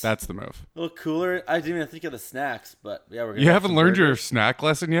great. That's the move. A little cooler. I didn't even think of the snacks, but yeah, we're gonna You have haven't some learned your burgers. snack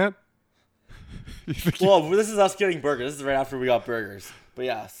lesson yet? Well, this is us getting burgers. This is right after we got burgers. But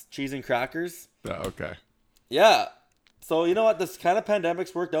yeah, cheese and crackers. Oh, okay. Yeah. So you know what? This kind of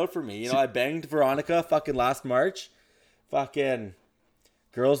pandemic's worked out for me. You know, I banged Veronica fucking last March. Fucking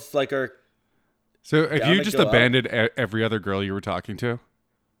girls like are. So have Down you to just go out. abandoned every other girl you were talking to?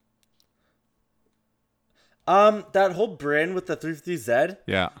 That whole Bryn with the 350Z.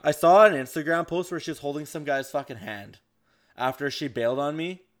 Yeah. I saw an Instagram post where she was holding some guy's fucking hand after she bailed on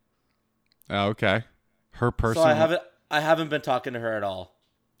me. Oh, okay. Her person. So I haven't been talking to her at all.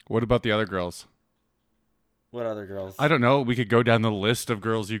 What about the other girls? What other girls? I don't know. We could go down the list of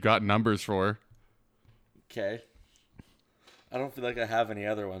girls you got numbers for. Okay. I don't feel like I have any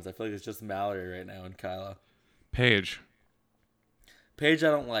other ones. I feel like it's just Mallory right now and Kyla. Paige. Paige,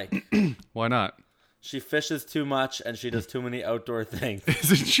 I don't like. Why not? She fishes too much and she does too many outdoor things.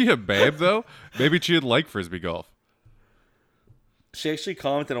 Isn't she a babe though? Maybe she'd like frisbee golf. She actually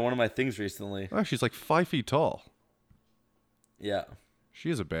commented on one of my things recently. Oh, she's like 5 feet tall. Yeah.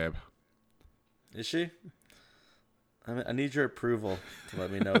 She is a babe. Is she? I need your approval to let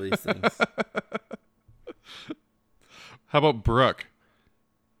me know these things. How about Brooke?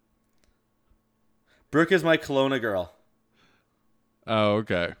 Brooke is my Kelowna girl. Oh,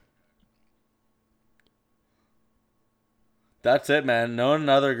 okay. That's it, man. No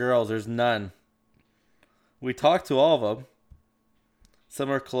other girls. There's none. We talked to all of them. Some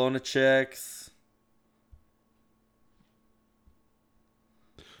are Kelowna chicks.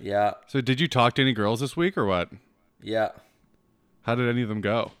 Yeah. So did you talk to any girls this week or what? Yeah. How did any of them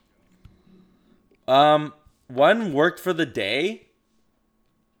go? One worked for the day.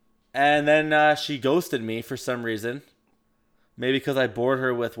 And then she ghosted me for some reason. Maybe because I bored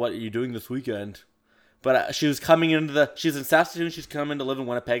her with what are you doing this weekend. But she was coming into she's in Saskatoon. She's coming to live in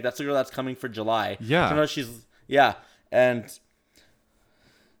Winnipeg. That's the girl that's coming for July. Yeah. Yeah. And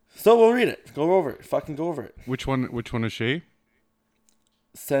so we'll read it. Go over it. Fucking go over it. Which one is she?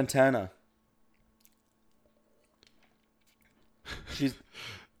 Santana. She's.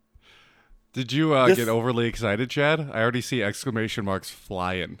 Did you get overly excited, Chad? I already see exclamation marks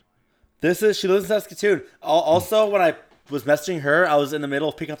flying. She lives in Saskatoon. Also, when I was messaging her, I was in the middle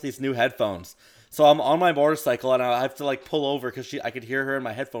of picking up these new headphones. So I'm on my motorcycle and I have to like pull over because I could hear her in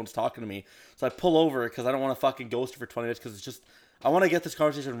my headphones talking to me. So I pull over because I don't want to fucking ghost her for 20 minutes because it's just, I want to get this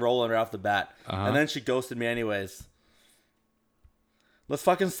conversation rolling right off the bat. Uh-huh. And then she ghosted me anyways. Let's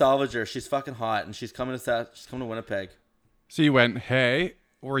fucking salvage her. She's fucking hot and she's coming to Winnipeg. So you went, hey,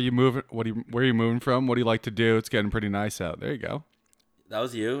 where are you moving? Where are you moving from? What do you like to do? It's getting pretty nice out. There you go. That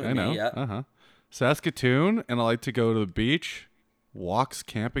was you and I know. Me, yeah. Uh-huh. Saskatoon, and I like to go to the beach, walks,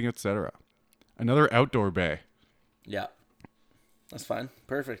 camping, etc. Another outdoor bay. Yeah. That's fine.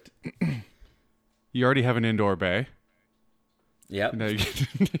 Perfect. You already have an indoor bay. Yep. Now you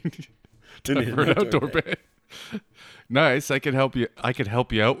time for an outdoor bay. Nice. I could help you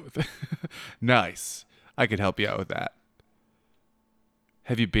out with Nice. I could help you out with that.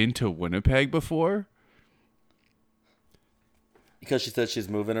 Have you been to Winnipeg before? Because she said she's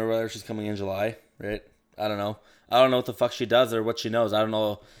moving or whatever. She's coming in July, right? I don't know. I don't know what the fuck she does or what she knows. I don't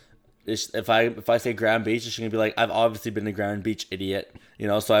know. If I say Grand Beach, is she gonna be like, I've obviously been to Grand Beach, idiot? You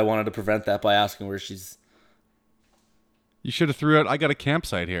know, so I wanted to prevent that by asking where she's. You should have threw out, I got a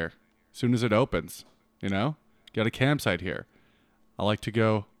campsite here. As soon as it opens, you know? Got a campsite here. I like to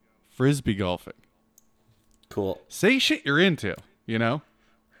go frisbee golfing. Cool. Say shit you're into, you know?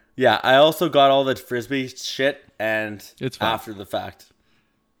 Yeah, I also got all the frisbee shit and it's fine. After the fact.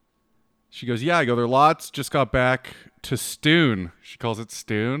 She goes, yeah, I go there lots. Just got back to Stoon. She calls it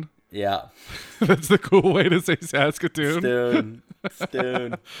Stoon. Yeah. That's the cool way to say Saskatoon.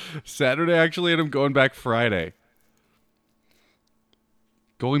 Stoon. Saturday, actually, and I'm going back Friday.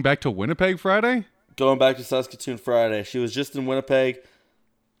 Going back to Winnipeg Friday? Going back to Saskatoon Friday. She was just in Winnipeg.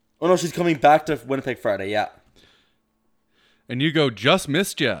 Oh, no, she's coming back to Winnipeg Friday, yeah. And you go, just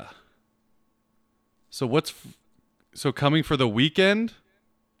missed ya. So so coming for the weekend?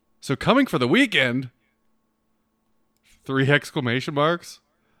 So coming for the weekend? 3 exclamation marks.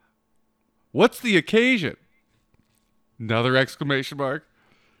 What's the occasion? Another exclamation mark.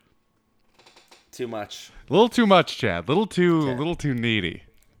 Too much. A little too much, Chad. A little too needy.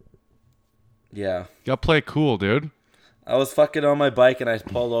 Yeah. Gotta play it cool, dude. I was fucking on my bike and I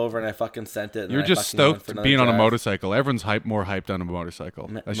pulled over and I fucking sent it. You're just stoked being on a motorcycle. Everyone's more hyped on a motorcycle.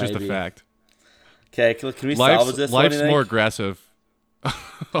 That's just a fact. Okay, can we salvage this? Life's more aggressive.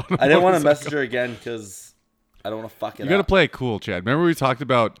 I didn't want to message her again because I don't want to fuck it up. You got to play it cool, Chad. Remember we talked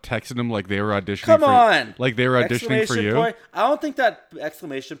about texting them like they were auditioning Come on! Like they were auditioning for you? Point. I don't think that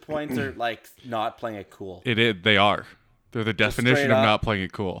exclamation points are like not playing it cool. It is. They are. They're the definition of not playing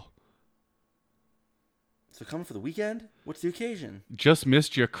it cool. So coming for the weekend? What's the occasion? Just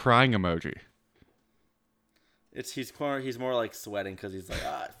missed your crying emoji. He's more like sweating because he's like,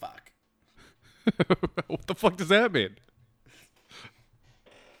 fuck. What the fuck does that mean?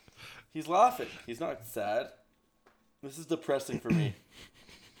 He's laughing. He's not sad. This is depressing for me.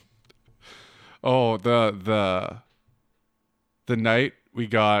 Oh, the night we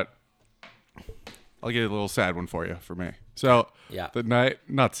got. I'll get a little sad one for you for me. So yeah, the night,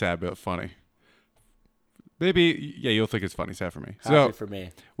 not sad but funny. Maybe you'll think it's funny. Sad for me. Happy for me.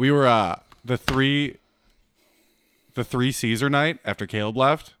 We were the three Caesar night after Caleb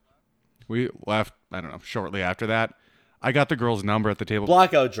left. We left. I don't know. Shortly after that, I got the girl's number at the table.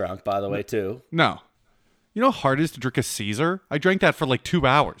 Blackout drunk, by the way, too. No. You know how hard it is to drink a Caesar? I drank that for like 2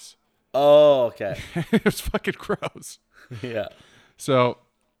 hours. Oh, okay. It was fucking gross. Yeah. So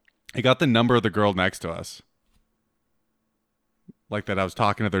I got the number of the girl next to us. Like that I was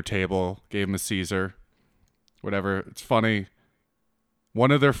talking to their table, gave him a Caesar, whatever. It's funny.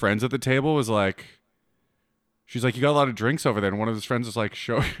 One of their friends at the table was like, she's like, you got a lot of drinks over there. And one of his friends was like,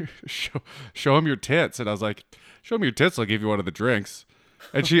 show him your tits. And I was like, show him your tits. I'll give you one of the drinks.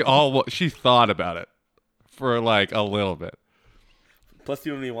 And she thought about it for like a little bit. Plus,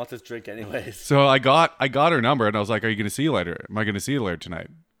 you don't even want this drink anyways. So I got her number and I was like, are you going to see you later? Am I going to see you later tonight?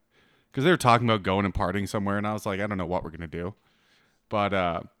 Because they were talking about going and partying somewhere. And I was like, I don't know what we're going to do. But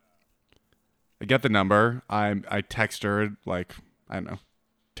I get the number. I text her like, I don't know,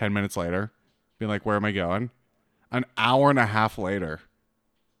 10 minutes later, being like, where am I going? An hour and a half later,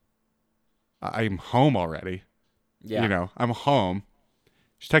 I'm home already. Yeah. You know, I'm home.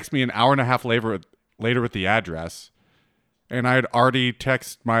 She texts me an hour and a half later with the address. And I had already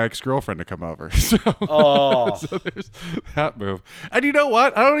texted my ex-girlfriend to come over. So, so there's that move. And you know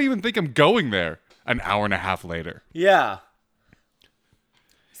what? I don't even think I'm going there an hour and a half later. Yeah.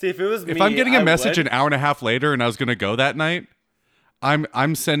 See, if it was me, if I'm getting a message would. an hour and a half later and I was going to go that night,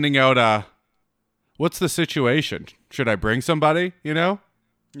 I'm sending out what's the situation? Should I bring somebody, you know?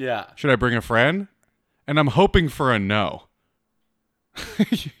 Yeah. Should I bring a friend? And I'm hoping for a no.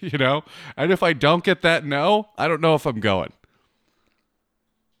 You know? And if I don't get that no, I don't know if I'm going.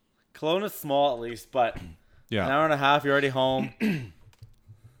 Kelowna is small at least, but Yeah. an hour and a half, you're already home. I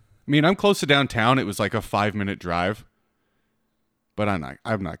mean, I'm close to downtown. It was like a 5-minute drive. But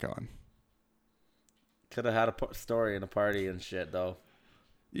I'm not going. Could have had a story and a party and shit, though.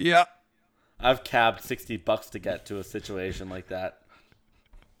 Yeah. I've cabbed $60 to get to a situation like that.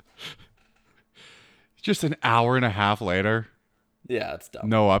 Just an hour and a half later. Yeah, it's dumb.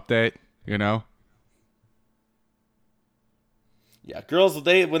 No update, you know? Yeah, girls,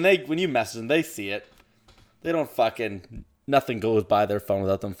 when you message them, they see it. They don't nothing goes by their phone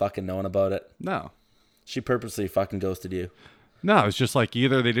without them fucking knowing about it. No. She purposely fucking ghosted you. No, it's just like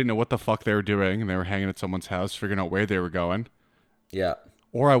either they didn't know what the fuck they were doing and they were hanging at someone's house, figuring out where they were going, Yeah.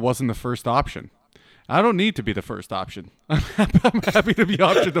 or I wasn't the first option. I don't need to be the first option. I'm happy to be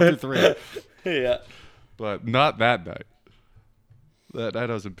option number 3. Yeah. But not that night. That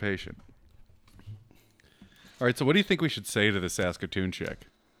night I was impatient. All right, so what do you think we should say to the Saskatoon chick?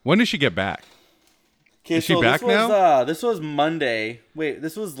 When does she get back? Okay, Is she back now? This was Monday. Wait,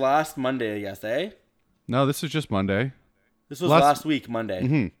 this was last Monday, I guess, eh? No, this is just Monday. This was last week, Monday.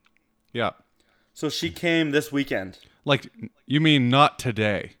 Mm-hmm. Yeah. So she came this weekend. Like, you mean not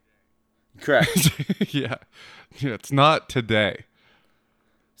today? Correct. Yeah, it's not today.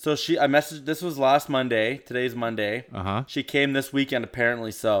 So I messaged, this was last Monday. Today's Monday. Uh-huh. She came this weekend,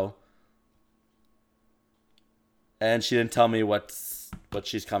 apparently so. And she didn't tell me what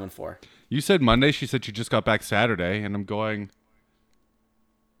she's coming for. You said Monday. She said she just got back Saturday, and I'm going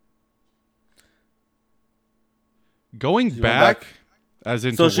back as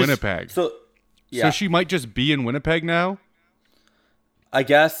into Winnipeg. So she might just be in Winnipeg now? I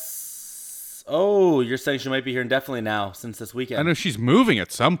guess. Oh, you're saying she might be here indefinitely now since this weekend. I know she's moving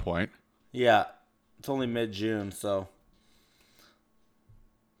at some point. Yeah. It's only mid-June, so.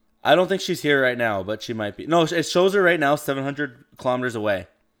 I don't think she's here right now, but she might be. No, it shows her right now 700 kilometers away.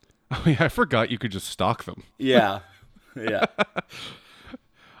 Oh, yeah, I forgot you could just stalk them. Yeah. Yeah.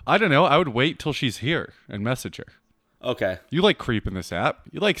 I don't know. I would wait till she's here and message her. Okay. You like creeping this app.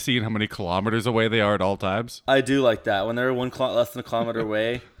 You like seeing how many kilometers away they are at all times. I do like that. When they're less than a kilometer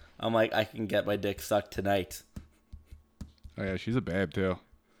away, I'm like, I can get my dick sucked tonight. Oh, yeah, she's a babe, too.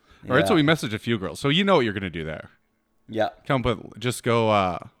 Yeah. All right, so we messaged a few girls. So you know what you're going to do there. Yeah. Just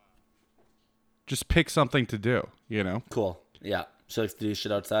go, just pick something to do, you know? Cool. Yeah. She likes to do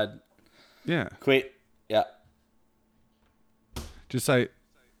shit outside. Yeah. Wait. Yeah. Do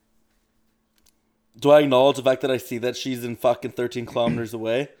I acknowledge the fact that I see that she's in fucking 13 kilometers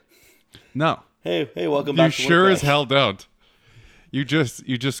away? No. Hey, welcome back. You sure as hell don't. You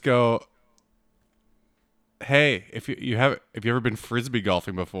just go, hey, if you ever been frisbee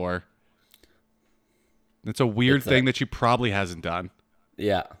golfing before? It's a weird thing that she probably hasn't done.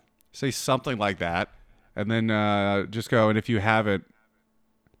 Yeah. Say something like that, and then just go, and if you haven't,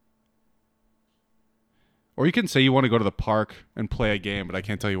 or you can say you want to go to the park and play a game, but I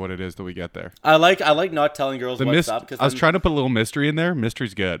can't tell you what it is till we get there. I like not telling girls what's up. I was trying to put a little mystery in there.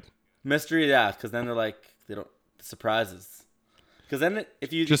 Mystery's good. Mystery, yeah, because then they're like, they don't, surprises. Because then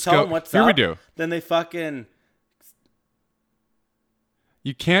if you just tell them what's here up, we do. Then they fucking...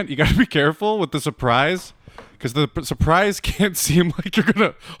 You got to be careful with the surprise, because the surprise can't seem like you're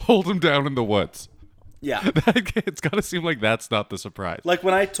going to hold them down in the woods. Yeah. It's got to seem like that's not the surprise. Like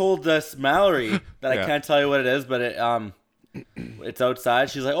when I told this Mallory that Yeah. I can't tell you what it is, but it's outside.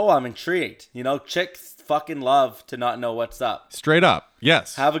 She's like, "Oh, I'm intrigued." You know, chicks fucking love to not know what's up. Straight up.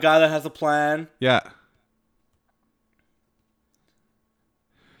 Yes. Have a guy that has a plan. Yeah.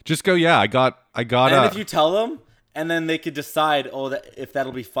 Just go, yeah, I got And if you tell them, and then they could decide, if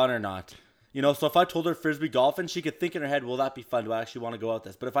that'll be fun or not. You know, so if I told her frisbee golfing, she could think in her head, will that be fun? Do I actually want to go out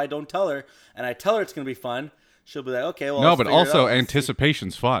this? But if I don't tell her, and I tell her it's going to be fun, she'll be like, okay, well, No, let's but figure it also out.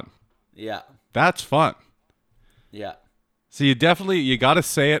 anticipation's fun. Yeah, That's fun. yeah. So you got to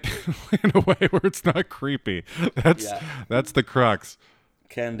say it in a way where it's not creepy. That's the crux.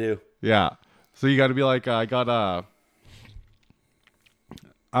 Can do. Yeah. So you got to be like, I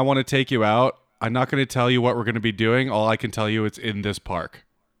want to take you out. I'm not going to tell you what we're going to be doing. All I can tell you, it's in this park.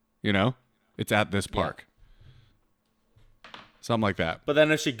 You know? It's at this park. Something like that. But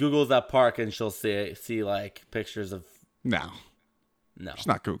then if she Googles that park and she'll see like pictures of... No. No. She's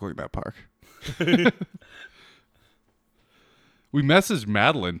not Googling that park. We messaged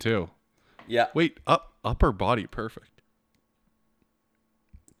Madeline, too. Yeah. Wait, upper body perfect.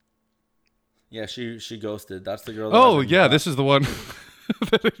 Yeah, she ghosted. That's the girl that Oh, I've been yeah, with. this is the one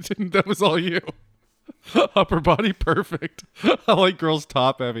that was all you. Upper body perfect. I like girls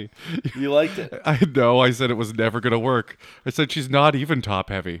top heavy. You liked it. I know. I said it was never going to work. I said she's not even top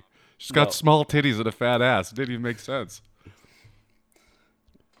heavy. She's got No. small titties and a fat ass. It didn't even make sense.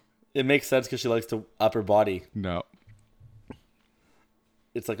 It makes sense because she likes to upper body. No.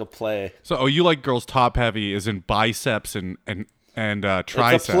 It's like a play. So, you like girls top heavy is in biceps and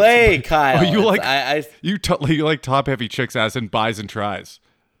triceps. It's a play, Kyle. Oh, you like I you like top heavy chicks ass and bis and tries.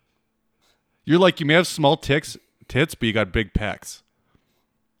 You're like, you may have small tits, but you got big pecs.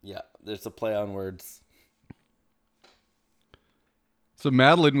 Yeah, there's a play on words. So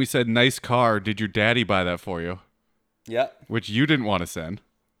Madeline, we said, nice car. Did your daddy buy that for you? Yeah, Which you didn't want to send.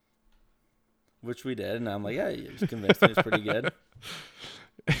 which we did, and I'm like, yeah, you convinced me it's pretty good.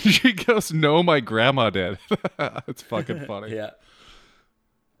 She goes, no, my grandma did. It's fucking funny. Yeah.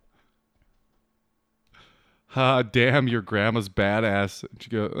 Damn, your grandma's badass. And she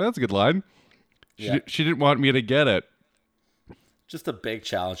goes, that's a good line. Yeah. She didn't want me to get it. Just a big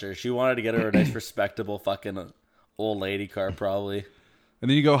challenger. She wanted to get her a nice, respectable fucking old lady car, probably. And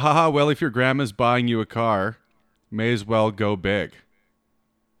then you go, haha, well, if your grandma's buying you a car, may as well go big.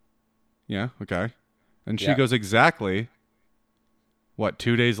 Yeah, okay. And she Yeah. goes, exactly. What,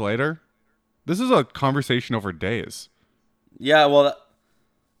 2 days later? This is a conversation over days. Yeah, well,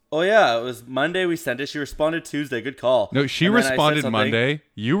 oh yeah, it was Monday we sent it. She responded Tuesday. Good call. No, she And then I said responded something. Monday.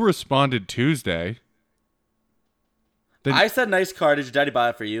 You responded Tuesday. Then I said, nice car. Did your daddy buy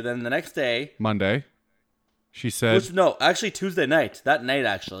it for you? Then the next day, Monday, she said, actually Tuesday night. That night,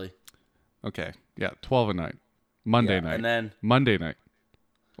 actually. okay, yeah, 12 a night. Monday Yeah, night. and then- Monday night.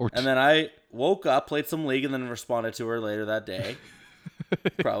 And then I woke up, played some League, and then responded to her later that day.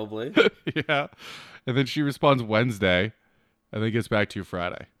 Probably. yeah. And then she responds Wednesday and then gets back to you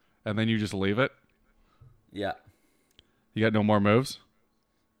Friday. And then you just leave it? Yeah. You got no more moves?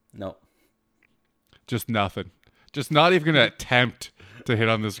 No. Just nothing. Just not even going to attempt to hit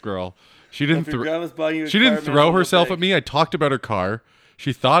on this girl. She didn't If your grandma's buying you a She car, didn't man, throw it's herself big. at me. I talked about her car.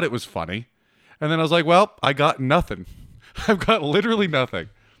 She thought it was funny. And then I was like, well, I got nothing. I've got literally nothing.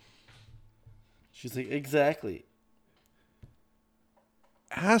 She's like, exactly.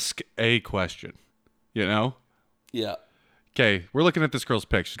 Ask a question, you know? Yeah. Okay, we're looking at this girl's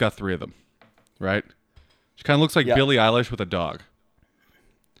pic. She's got 3 of them, right? She kind of looks like Yeah. Billie Eilish with a dog.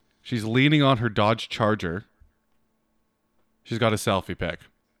 She's leaning on her Dodge Charger. She's got a selfie pic.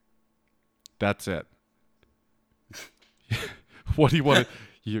 That's it. What do you want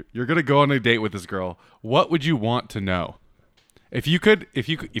to... You're going to go on a date with this girl. What would you want to know? If you had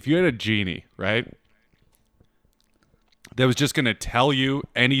a genie, right? That was just going to tell you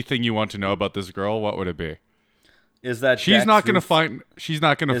anything you want to know about this girl, what would it be? Is that She's deck not going to roof- find Is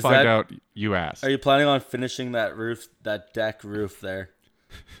find that- out you asked. Are you planning on finishing that deck roof there?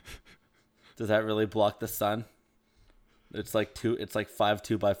 Does that really block the sun? It's like 5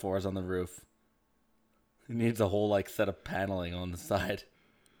 2x4s on the roof. It needs a whole like set of paneling on the side.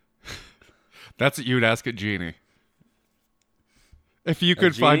 That's what you would ask a genie. If you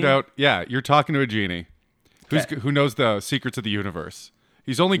could find genie? out, yeah, you're talking to a genie who knows the secrets of the universe.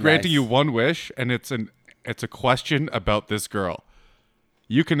 He's only granting Nice. you one wish, and it's a question about this girl.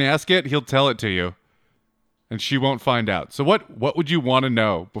 You can ask it, he'll tell it to you, and she won't find out. So what would you want to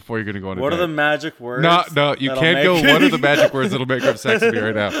know before you're going to go on a What date? are the magic words? No, you that'll can't go. make- What are the magic words that'll make her have sex with me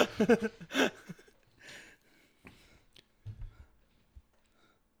right now?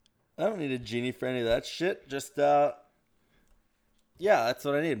 I don't need a genie for any of that shit. Just yeah, that's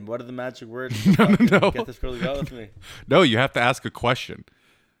what I need. What are the magic words? No. Get this girl to go with me. No, you have to ask a question.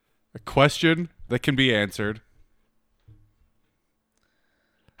 A question that can be answered.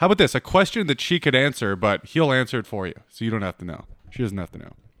 How about this? A question that she could answer, but he'll answer it for you, so you don't have to know. She doesn't have to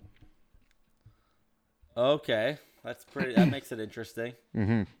know. Okay, that makes it interesting.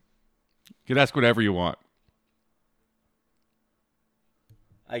 You can ask whatever you want.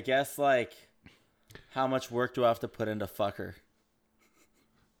 I guess, like, how much work do I have to put into fuck her?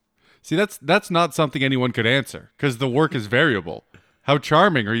 See, that's not something anyone could answer, because the work is variable. How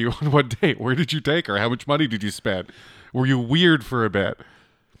charming are you on what date? Where did you take her? How much money did you spend? Were you weird for a bit?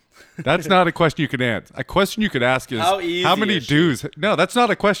 That's not a question you can answer. A question you could ask is, how many dudes? No, that's not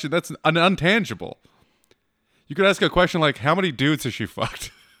a question. That's an untangible. You could ask a question like, how many dudes has she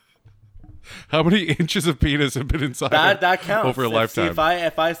fucked? How many inches of penis have been inside that counts over a lifetime? See,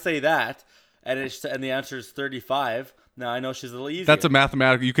 if I say that and the answer is 35, now I know she's a little easier. That's a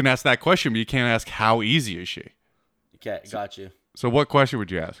mathematical. You can ask that question, but you can't ask how easy is she. Okay, got you. So what question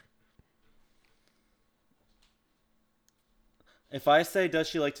would you ask? If I say, does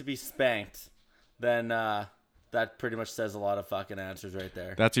she like to be spanked, then that pretty much says a lot of fucking answers right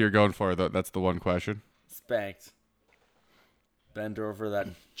there. That's what you're going for, though. That's the one question. Spanked. Bend over that.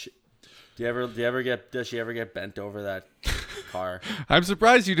 Does she ever get bent over that car? I'm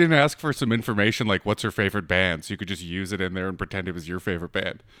surprised you didn't ask for some information like what's her favorite band, so you could just use it in there and pretend it was your favorite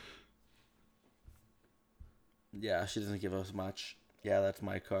band. Yeah, she doesn't give us much. Yeah, that's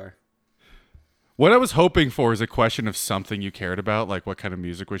my car. What I was hoping for is a question of something you cared about, like what kind of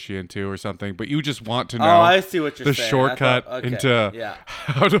music was she into or something, but you just want to know I see what you're the saying. shortcut into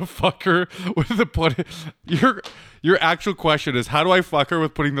how to fuck her with the your actual question is, how do I fuck her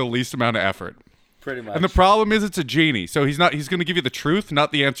with putting the least amount of effort? Pretty much. And the problem is it's a genie, so he's going to give you the truth,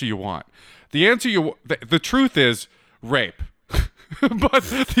 not the answer you want. The answer the truth is rape. but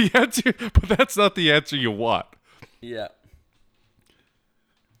that's not the answer you want. Yeah.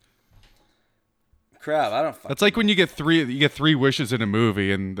 Crap, I don't fucking That's like when you get three wishes in a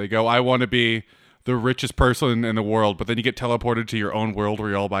movie and they go, I want to be the richest person in the world, but then you get teleported to your own world where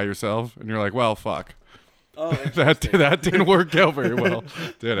you're all by yourself and you're like, well, fuck. Oh, that didn't work out very well,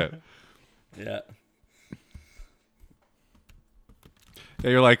 did it? Yeah. Yeah,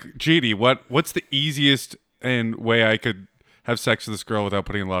 you're like, genie, what's the easiest and way I could have sex with this girl without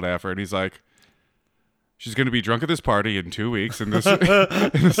putting a lot of effort? And he's like, she's going to be drunk at this party in 2 weeks in this in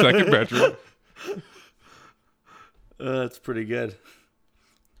the second bedroom. That's pretty good.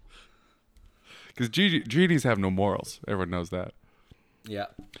 Because genies have no morals. Everyone knows that. Yeah.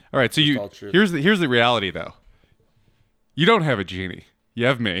 All right, so here's the reality though. You don't have a genie. You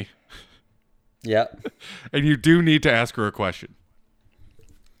have me. Yeah. And you do need to ask her a question.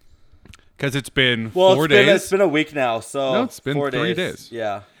 Because it's been 4 days. It's been a week now, so no, it's been 4 3 days.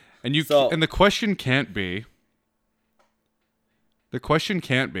 Yeah. And and the question can't be. The question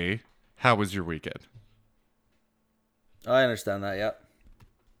can't be, how was your weekend? I understand that, yeah.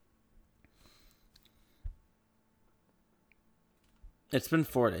 It's been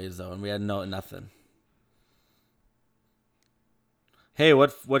 4 days though, and we had nothing. Hey,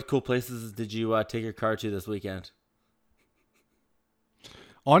 what cool places did you take your car to this weekend?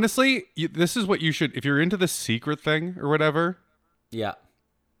 Honestly, this is what you should, if you're into the secret thing or whatever. Yeah.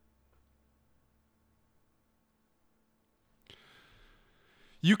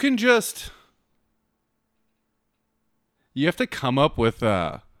 You can just... You have to come up with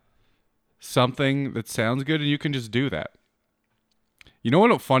something that sounds good, and you can just do that. You know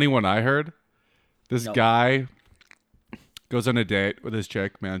what a funny one I heard? This guy goes on a date with his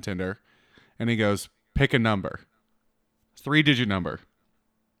chick, man, on Tinder, and he goes, pick a number. 3-digit number.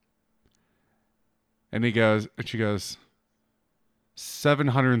 And she goes,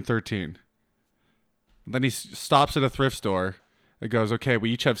 713. Then he stops at a thrift store. It goes, okay,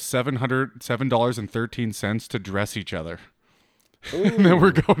 we each have $707.13 to dress each other. And then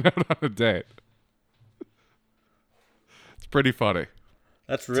we're going out on a date. It's pretty funny.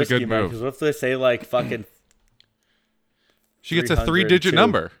 That's risky, man, because what if they say, like, fucking... She gets a 3-digit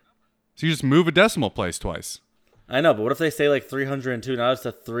number. So you just move a decimal place twice. I know, but what if they say, like, 302? Now it's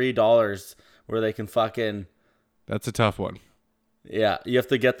a $3 where they can fucking... That's a tough one. Yeah, you have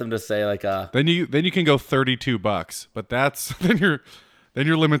to get them to say like Then you can go $32, but then your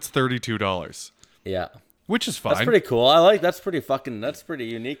limit's $32. Yeah, which is fine. That's pretty cool. That's pretty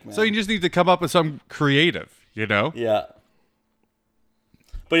unique, man. So you just need to come up with some creative, you know? Yeah.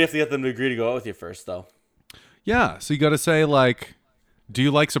 But you have to get them to agree to go out with you first, though. Yeah, so you got to say like, do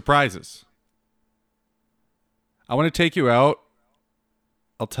you like surprises? I want to take you out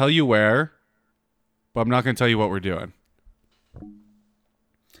I'll tell you where, but I'm not going to tell you what we're doing.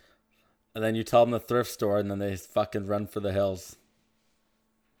 And then you tell them the thrift store, and then they fucking run for the hills.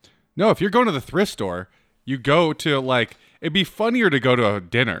 No, if you're going to the thrift store, you go to, like, it'd be funnier to go to a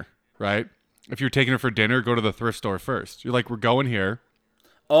dinner, right? If you're taking her for dinner, go to the thrift store first. You're like, we're going here.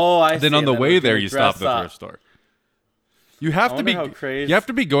 Oh, I see. Then on the way there, you stop at the up. thrift store. You have to be. You have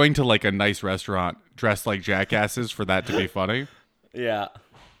to be going to like a nice restaurant dressed like jackasses for that to be funny. Yeah.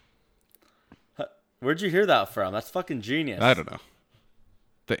 Where'd you hear that from? That's fucking genius. I don't know.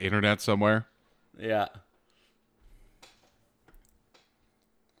 The internet somewhere. Yeah.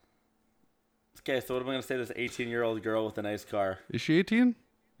 Okay, so what am I going to say to this 18-year-old girl with a nice car? Is she 18?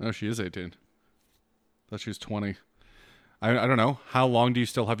 No, she is 18. Thought she was 20. I don't know. How long do you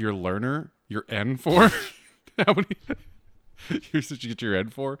still have your learner, your N for? How many years did you get your N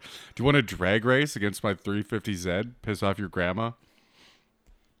for? Do you want a drag race against my 350Z? Piss off your grandma?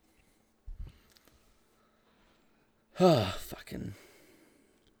 Fucking.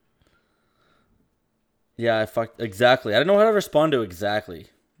 Yeah, I fucked. Exactly. I don't know how to respond to exactly.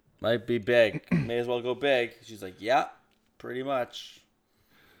 Might be big. May as well go big. She's like, yeah, pretty much.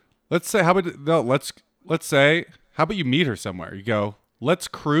 Let's say, let's say, how about you meet her somewhere? You go, let's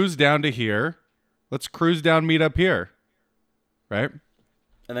cruise down to here. Let's cruise down, meet up here. Right?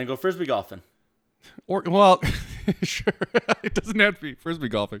 And then go frisbee golfing. Or, well, sure. It doesn't have to be frisbee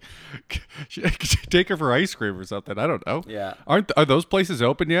golfing. Take her for ice cream or something. I don't know. Yeah. Are those places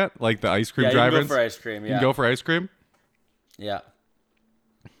open yet? Like the ice cream drive-ins? You can go for ice cream, yeah. You can go for ice cream? Yeah.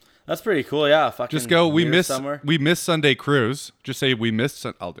 That's pretty cool, yeah. Fucking just go, we miss Sunday cruise. Just say we missed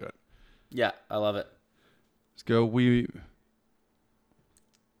I'll do it. Yeah, I love it. Let's go,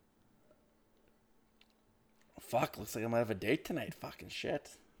 Fuck, looks like I might have a date tonight. Fucking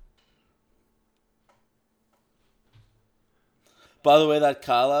shit. By the way, that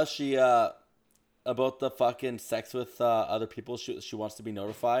Kyla, she, about the fucking sex with other people, she wants to be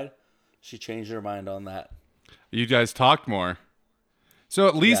notified. She changed her mind on that. You guys talked more. So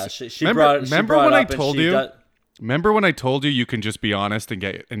at least, yeah, she remember when I told you? Remember when I told you can just be honest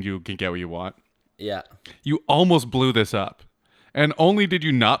and you can get what you want? Yeah. You almost blew this up. And only did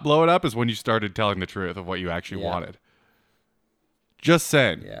you not blow it up is when you started telling the truth of what you actually wanted. Just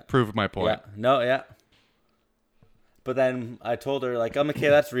saying. Yeah. Prove my point. Yeah. No, yeah. But then I told her, like, I'm okay,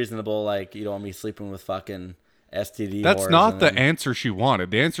 that's reasonable. Like, you don't want me sleeping with fucking STD. That's not the answer she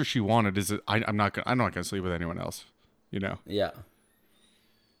wanted. The answer she wanted is that I'm not gonna sleep with anyone else. You know. Yeah.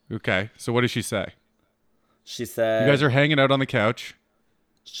 Okay. So what did she say? She said, "You guys are hanging out on the couch."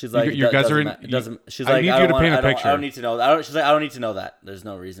 She's like, you guys are in. It doesn't. She's I like, need you to paint a picture. I don't need to know that. She's like, I don't need to know that. There's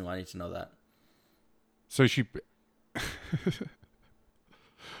no reason why I need to know that. So she.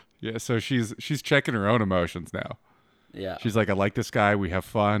 Yeah. So she's checking her own emotions now. Yeah. She's like, I like this guy. We have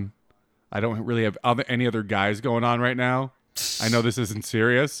fun. I don't really have any other guys going on right now. I know this isn't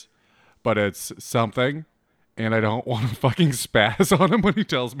serious, but it's something. And I don't want to fucking spaz on him when he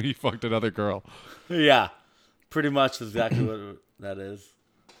tells me he fucked another girl. Yeah. Pretty much exactly what that is.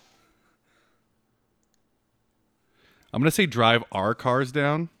 I'm going to say drive our cars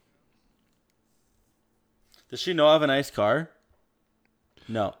down. Does she know I have a nice car?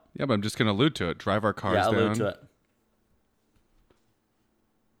 No. Yeah, but I'm just going to allude to it. Drive our cars down. Yeah, allude to it.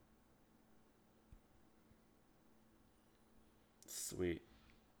 Sweet.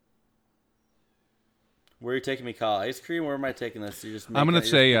 Where are you taking me, Kyle? Ice cream? Where am I taking this? You're just I'm going to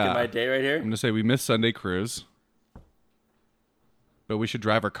say my day right here? I'm going to say we missed Sunday cruise. But we should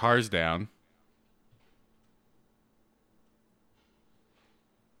drive our cars down.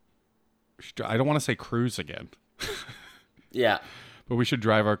 I don't want to say cruise again. Yeah. But we should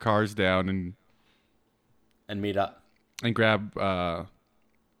drive our cars down and meet up. And grab some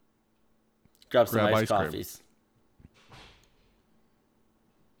iced coffees. Cream.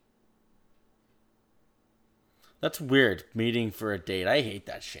 That's weird, meeting for a date. I hate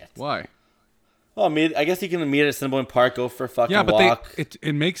that shit. Why? Oh, I guess you can meet at Assiniboine Park, go for a fucking walk.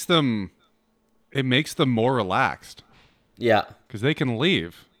 It makes them more relaxed. Yeah. Because they can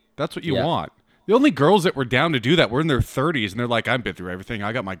leave. That's what you want. The only girls that were down to do that were in their 30s, and they're like, I've been through everything.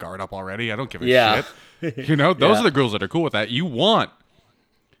 I got my guard up already. I don't give a shit. You know, those are the girls that are cool with that. You want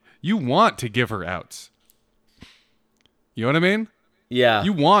to give her outs. You know what I mean? Yeah.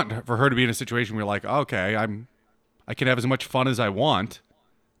 You want for her to be in a situation where you're like, okay, I can have as much fun as I want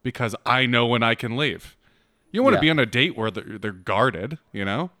because I know when I can leave. You don't want to be on a date where they're guarded, you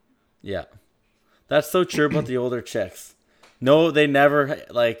know? Yeah. That's so true about the older chicks. No, they never,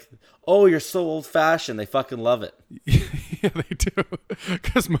 like, oh, you're so old-fashioned. They fucking love it. Yeah, they do.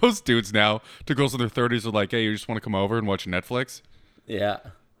 Because most dudes now, to girls in their 30s, are like, hey, you just want to come over and watch Netflix? Yeah.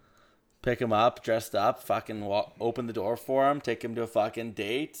 Pick him up, dressed up, fucking open the door for him, take him to a fucking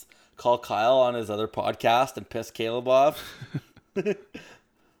date, call Kyle on his other podcast and piss Caleb off. I'm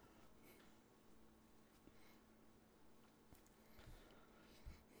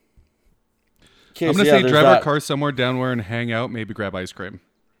going to say drive our car somewhere down where and hang out, maybe grab ice cream.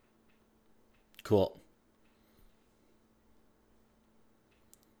 Cool.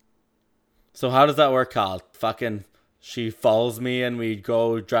 So how does that work, Kyle? Fucking... She follows me and we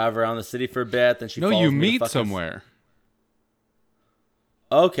go drive around the city for a bit. Then she follows me. No, you meet somewhere.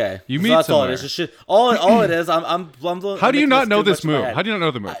 Okay. You meet that's somewhere. All it is. It's just, all it is. I'm How do you not know this move? How do you not know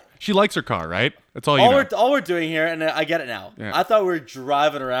the move? She likes her car, right? That's all you know. All we're doing here, and I get it now. Yeah. I thought we were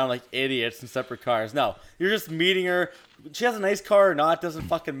driving around like idiots in separate cars. No, you're just meeting her. She has a nice car or not, doesn't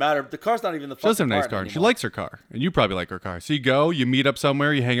fucking matter. The car's not even the fucking car. She doesn't have a nice car. She likes her car. And you probably like her car. So you go, you meet up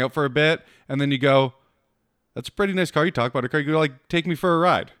somewhere, you hang out for a bit, and then you go, that's a pretty nice car. You talk about her car. You go, like, take me for a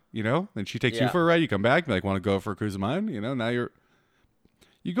ride, you know? Then she takes you for a ride. You come back. You like, want to go for a cruise of mine? You know, now you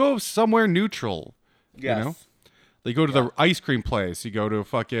go somewhere neutral. Yes. You know? You go to the ice cream place. You go to a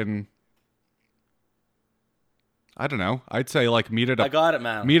fucking, I don't know. I'd say, like, meet at a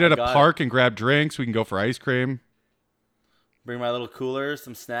park and grab drinks. We can go for ice cream. Bring my little cooler,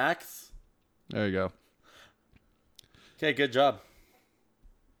 some snacks. There you go. Okay, good job.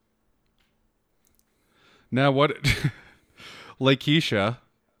 Now what? Lakeisha,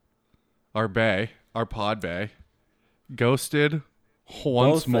 our pod bae, ghosted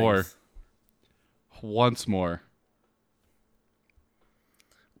once more. Once more.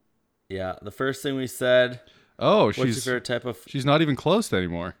 Yeah, the first thing we said. Oh, what's your favorite type of? She's not even close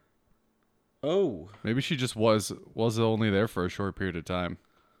anymore. Oh. Maybe she just was only there for a short period of time.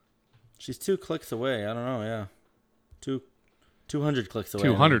 She's 2 clicks away. I don't know. Yeah. 200 clicks away.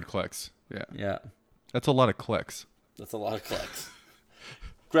 200 clicks. Yeah. Yeah. That's a lot of clicks. That's a lot of clicks.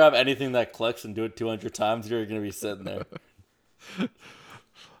 Grab anything that clicks and do it 200 times. You're going to be sitting there. All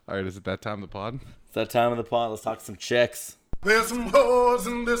right. Is it that time of the pod? It's that time of the pod. Let's talk some chicks. There's some hoes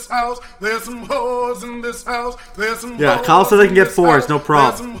in this house. There's some hoes in this house. There's some Kyle said they can get 4s, no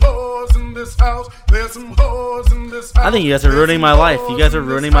problem. There's some hoes in this house. There's some hoes in this house. I think you guys are ruining my life. You guys are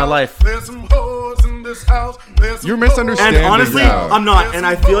ruining my life. There's some hoes in this house. You're misunderstanding. And honestly, I'm not. And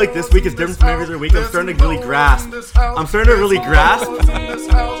I feel like this week is different from every other week. I'm starting to really grasp.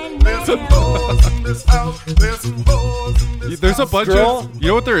 There's a bunch of... You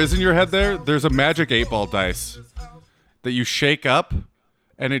know what there is in your head there? There's a magic 8-ball dice that you shake up,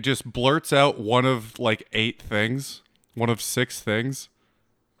 and it just blurts out one of, like, 8 things. One of 6 things.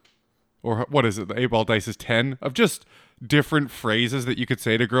 Or what is it? The 8-ball dice is 10 of just different phrases that you could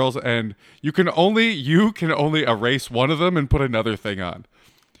say to girls, and you can only erase one of them and put another thing on.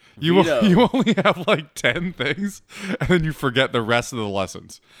 You only have like 10 things, and then you forget the rest of the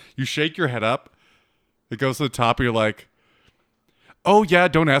lessons. You shake your head up, it goes to the top, and you're like, oh yeah,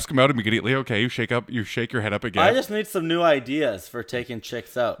 don't ask them out immediately. Okay, you shake your head up again. I just need some new ideas for taking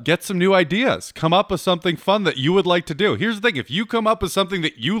chicks out. Get some new ideas. Come up with something fun that you would like to do. Here's the thing. If you come up with something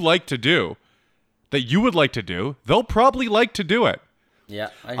that you like to do, they'll probably like to do it. Yeah.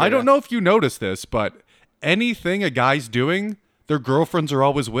 I don't know if you notice this, but anything a guy's doing, their girlfriends are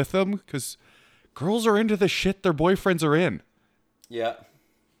always with them because girls are into the shit their boyfriends are in. Yeah.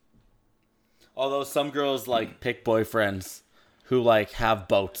 Although some girls like pick boyfriends who like have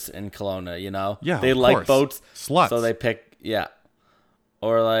boats in Kelowna, you know? Yeah, they of like course. boats. Sluts. So they pick, yeah.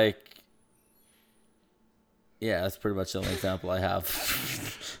 Or like, yeah, that's pretty much the only example I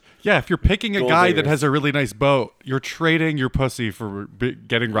have. Yeah, if you're picking a Gold guy diggers. that has a really nice boat, you're trading your pussy for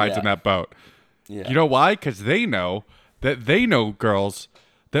getting rides in that boat. Yeah. You know why? Because they know girls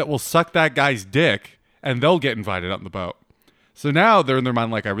that will suck that guy's dick and they'll get invited up in the boat. So now they're in their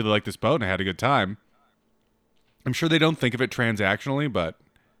mind like, I really like this boat and I had a good time. I'm sure they don't think of it transactionally, but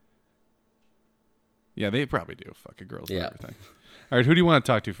yeah, they probably do. Fucking girls and everything. All right, who do you want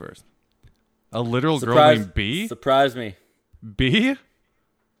to talk to first? A literal girl named B? Surprise me. B?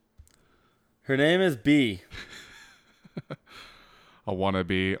 Her name is B. I wanna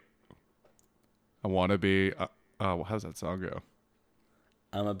be. How's that song go?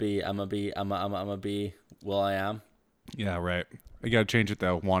 I'm a B. Will I am. Yeah, right. I gotta change it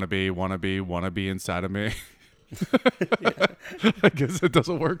though. Wanna be inside of me. I guess it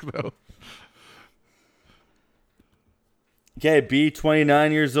doesn't work though. Okay, B,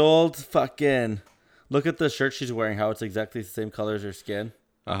 29 years old. Fucking look at the shirt she's wearing. How it's exactly the same color as her skin.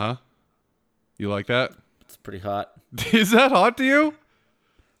 Uh huh. You like that? It's pretty hot. Is that hot to you?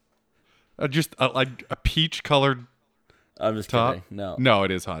 Just like a peach colored I'm just top? kidding. No. No,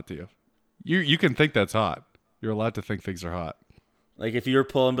 it is hot to you. You can think that's hot. You're allowed to think things are hot. Like if you were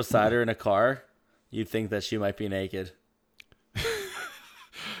pulling beside her in a car, you'd think that she might be naked.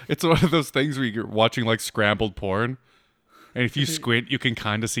 It's one of those things where you're watching like scrambled porn, and if you squint, you can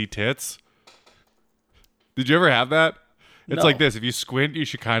kind of see tits. Did you ever have that? It's No. like this. If you squint,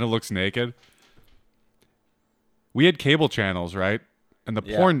 she kind of looks naked. We had cable channels, right? And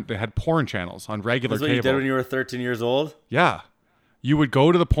they had porn channels on regular That's what cable. you did when you were 13 years old? Yeah. You would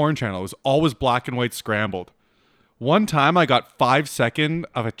go to the porn channel. It was always black and white scrambled. One time I got 5 seconds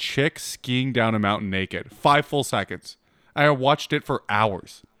of a chick skiing down a mountain naked. 5 full seconds. I watched it for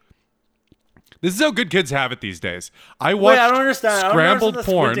hours. This is how good kids have it these days. I watched Wait, I don't understand. scrambled I don't understand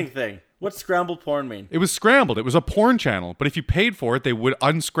the porn. squinting thing. What's scrambled porn mean? It was scrambled. It was a porn channel. But if you paid for it, they would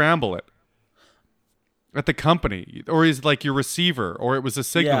unscramble it at the company, or is like your receiver, or it was a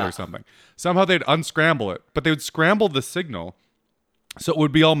signal Yeah. or something. Somehow they'd unscramble it, but they would scramble the signal so it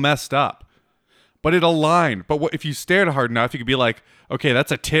would be all messed up. But it aligned. But if you stared hard enough, you could be like, okay,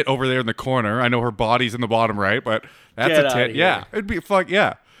 that's a tit over there in the corner. I know her body's in the bottom right, but that's Get a outta tit. here. Yeah, it'd be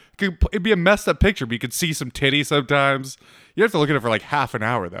yeah. It'd be a messed up picture, but you could see some titty sometimes. You have to look at it for like half an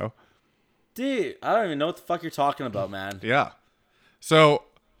hour though. Dude, I don't even know what the fuck you're talking about, man. Yeah. So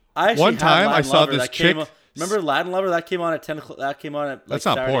I actually one had time I Latin saw Lover this that came chick. Remember Latin Lover? That came on at 10 o'clock. That came on at like That's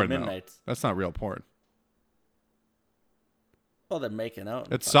not Saturday porn, at midnight. though. That's not real porn. Well, they're making out.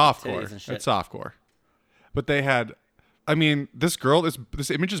 and It's fucking titties softcore. and shit. It's softcore. But they had, I mean, this girl, this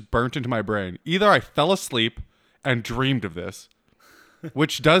image is burnt into my brain. Either I fell asleep and dreamed of this,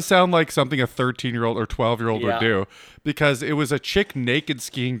 which does sound like something a 13-year-old or 12-year-old would Yeah. do, because it was a chick naked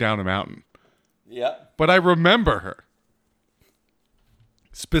skiing down a mountain. Yeah. But I remember her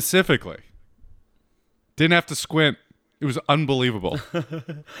specifically. Didn't have to squint. It was unbelievable.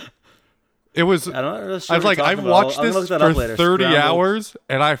 It was. I don't know. Sure I've what you're I've talking about. watched I'm gonna this look that up for later. 30 Scrambled. hours,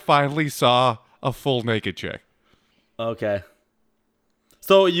 and I finally saw a full naked chick. Okay.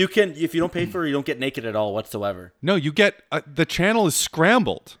 So you can, if you don't pay for it, you don't get naked at all whatsoever. No, you get the channel is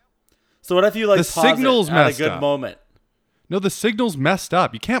scrambled. So what if you like The pause signal's it at a messed good up. moment? No, the signal's messed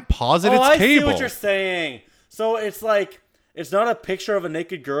up. You can't pause it. Oh, It's I cable. see what you're saying. So it's like, it's not a picture of a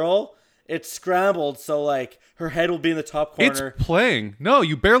naked girl. It's scrambled, so like her head will be in the top It's corner. playing. No,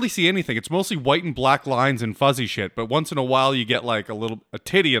 you barely see anything. It's mostly white and black lines and fuzzy shit. But once in a while, you get like a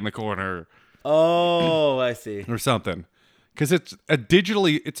titty in the corner Oh, I see. or something. Because it's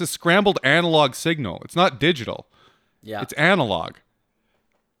a scrambled analog signal. It's not digital. Yeah. It's analog.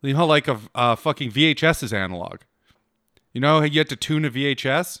 You know, like a fucking VHS is analog. You know how you had to tune a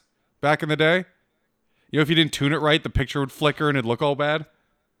VHS back in the day? You know, if you didn't tune it right, the picture would flicker and it'd look all bad?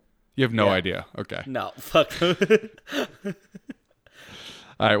 You have no Yeah. idea. Okay. No, fuck. All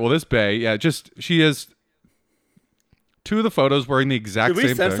right. Well, this bae, yeah, she has two of the photos wearing the exact Did same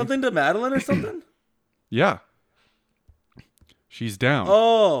we send thing. something to Madeline or something? Yeah. She's down.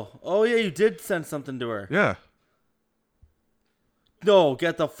 Oh yeah, you did send something to her. Yeah. No,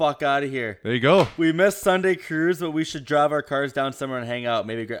 get the fuck out of here. There you go. We missed Sunday cruise, but we should drive our cars down somewhere and hang out.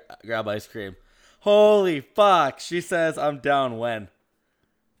 Maybe grab ice cream. Holy fuck. She says I'm down when?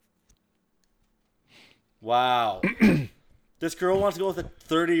 Wow. This girl wants to go with a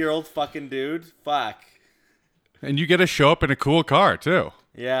 30-year-old fucking dude? Fuck. And you get to show up in a cool car, too.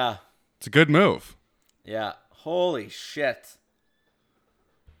 Yeah. It's a good move. Yeah. Holy shit.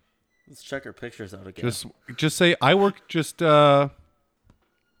 Let's check her pictures out again. Just say, I work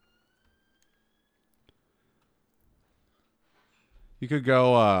you could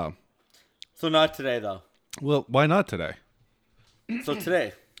go, So not today, though. well, why not today? So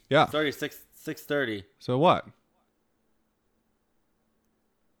today. Yeah. It's already 6:30. So what?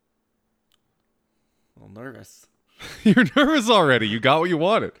 A little nervous. You're nervous already. You got what you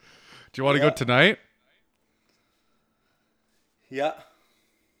wanted. Do you want to Yeah. go tonight? Yeah.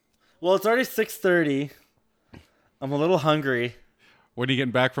 Well, it's already 6:30. I'm a little hungry. When are you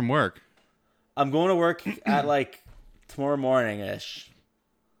getting back from work? I'm going to work at like tomorrow morning-ish.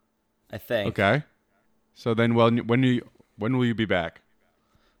 I think. Okay. So then, when will you be back?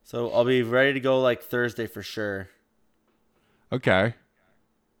 So I'll be ready to go like Thursday for sure. Okay.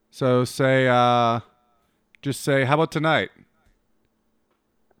 So say, just say, how about tonight?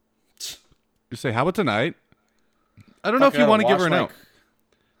 Just say, how about tonight? I don't know if you want to give her an out.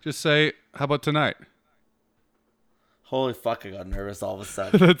 Just say, how about tonight? Holy fuck, I got nervous all of a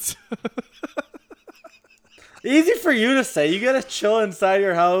sudden. That's Easy for you to say. You gotta chill inside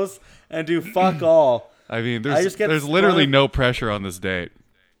your house and do fuck all. I mean, I just get there's literally spoiled. no pressure on this date.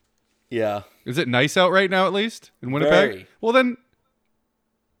 Yeah. Is it nice out right now, at least in Winnipeg? Very. Well, then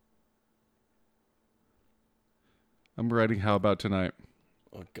I'm writing. How about tonight?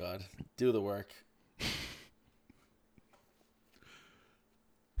 Oh god. Do the work.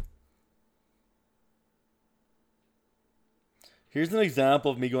 Here's an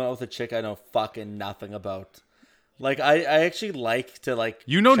example of me going out with a chick I know fucking nothing about. Like, I actually like to, like...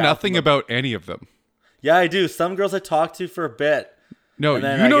 You know chat nothing with them. about any of them. Yeah, I do. Some girls I talk to for a bit. No, and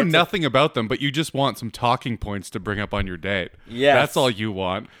then you I know get to- nothing about them, but you just want some talking points to bring up on your date. Yes. That's all you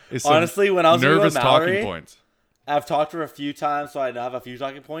want. Is some Honestly, when I was with nervous Mallory, talking points. I've talked to her a few times, so I have a few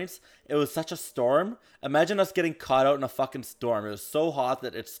talking points. It was such a storm. Imagine us getting caught out in a fucking storm. It was so hot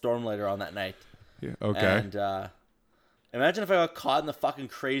that it stormed later on that night. Yeah, okay. And imagine if I got caught in the fucking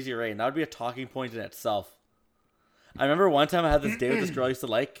crazy rain. That would be a talking point in itself. I remember one time I had this date with this girl I used to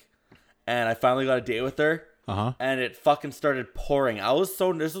like, and I finally got a date with her. Uh-huh. And it fucking started pouring.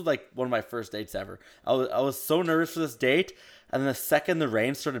 This was like one of my first dates ever. I was so nervous for this date, and then the second the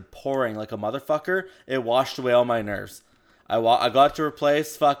rain started pouring like a motherfucker, it washed away all my nerves. I got to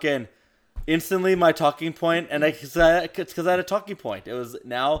replace fucking instantly my talking point, and because I had a talking point. It was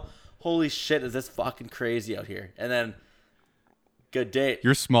now, holy shit, is this fucking crazy out here? And then, good date.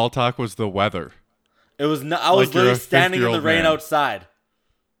 Your small talk was the weather. It was I was Like you're literally a standing in the 50-year-old rain man. outside.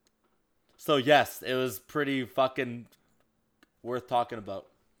 So yes, it was pretty fucking worth talking about.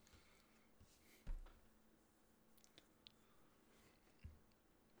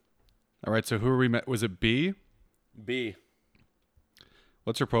 All right, so who are we met? Was it B? B.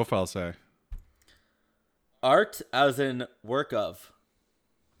 What's her profile say? Art as in work of.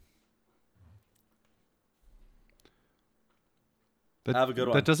 Have a good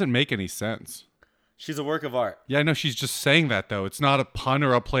one. That doesn't make any sense. She's a work of art. Yeah, I know she's just saying that, though. It's not a pun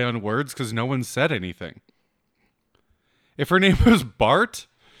or a play on words because no one said anything. If her name was Bart,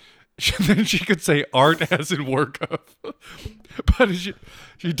 then she could say art as in work of. But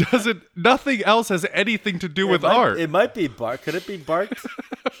she doesn't, nothing else has anything to do with art. It might be Bart. Could it be Bart?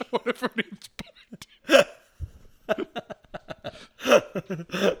 What if her name's Bart?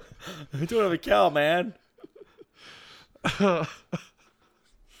 I don't have a cow, man.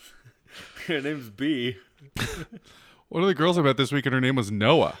 Her name's B. One of the girls I met this week and her name was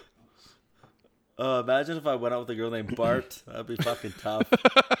Noah. Imagine if I went out with a girl named Bart. That'd be fucking tough.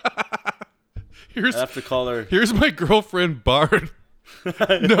 Here's I have to call her. Here's my girlfriend Bart.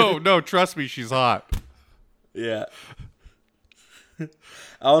 No, trust me, she's hot. Yeah.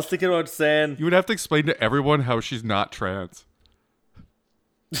 I was thinking about saying. You would have to explain to everyone how she's not trans.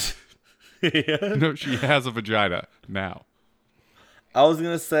 Yeah. No, she has a vagina now. I was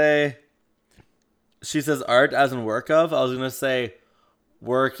gonna say. She says art as in work of. I was gonna say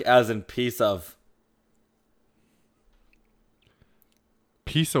work as in piece of.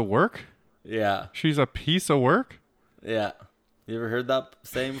 Piece of work? Yeah. She's a piece of work? Yeah. You ever heard that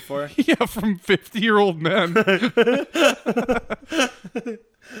saying before? Yeah, from 50-year-old men.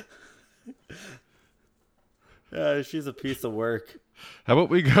 Yeah, she's a piece of work. How about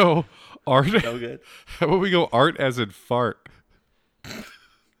we go art? So good. How about we go art as in fart?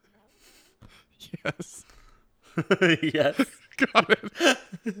 Yes. Yes. Got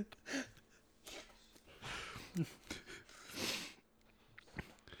it.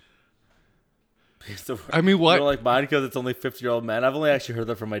 Piece of work. I mean, what? You don't like mine because it's only 50-year-old men. I've only actually heard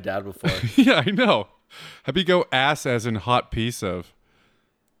that from my dad before. Yeah, I know. How about you go ass as in hot piece of?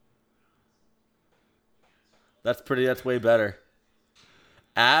 That's way better.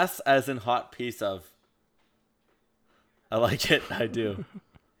 Ass as in hot piece of. I like it. I do.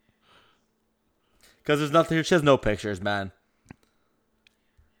 Because there's nothing. She has no pictures, man.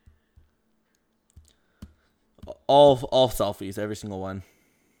 All selfies, every single one.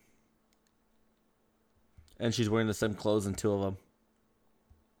 And she's wearing the same clothes in two of them.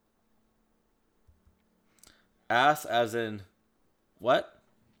 Ass as in what?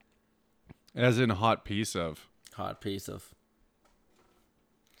 As in hot piece of. Hot piece of.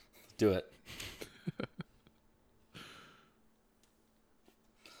 Do it.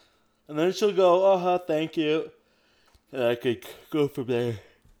 And then she'll go, thank you. And I could go from there.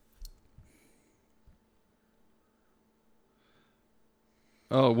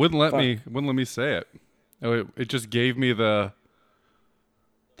 Oh, it wouldn't let me say it. Oh, it just gave me the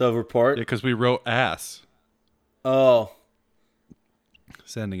report? because we wrote ass. Oh.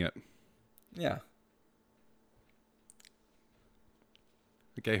 Sending it. Yeah.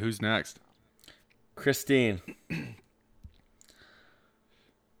 Okay, who's next? Christine.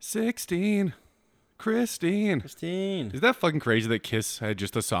 16. Christine. Christine. Is that fucking crazy that Kiss had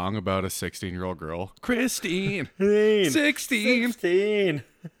just a song about a 16-year-old girl? Christine. 16. 16.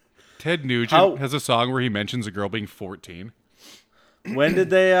 Ted Nugent has a song where he mentions a girl being 14. When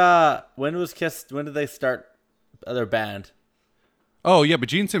did they when did they start their band? Oh, yeah, but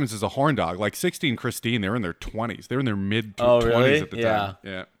Gene Simmons is a horn dog. Like 16 Christine, they're in their 20s. They're in their mid 20s really? at the Yeah. time.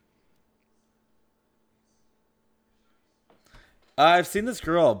 Yeah. I've seen this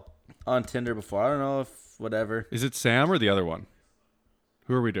girl on Tinder before. I don't know if whatever. Is it Sam or the other one?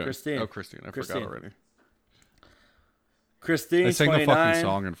 Who are we doing? Christine. Oh, Christine. I Christine. forgot already. Christine, I sang 29. the fucking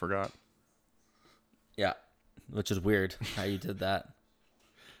song and forgot. Yeah, which is weird how you did that.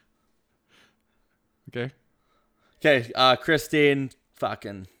 Okay. Okay, Christine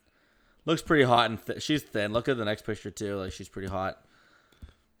fucking looks pretty hot and she's thin. Look at the next picture too. Like she's pretty hot.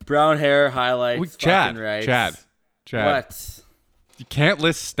 Brown hair, highlights. Chad. Fucking right. Chad. What? You can't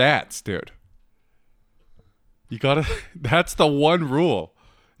list stats, dude. You gotta. That's the one rule.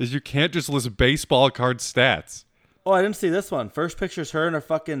 Is you can't just list baseball card stats. Oh, I didn't see this one. First picture's her in her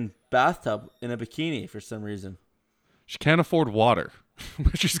fucking bathtub in a bikini for some reason. She can't afford water.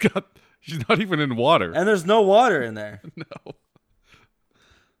 She's not even in water. And there's no water in there. No.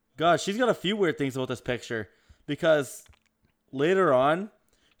 God, she's got a few weird things about this picture because later on,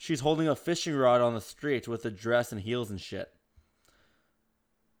 she's holding a fishing rod on the street with a dress and heels and shit.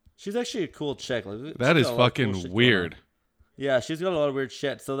 She's actually a cool chick. Like, That she's is got a lot of cool fucking shit going weird. on. Yeah, she's got a lot of weird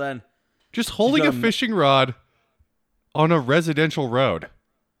shit. So then, Just holding got a a- fishing rod on a residential road.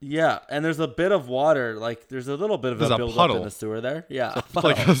 yeah, and there's a bit of water. Like, there's a little bit of There's a a buildup puddle. in the sewer there. Yeah.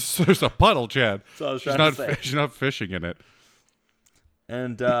 Like there's a puddle, Chad. So I was she's trying not. to say. She's not fishing in it.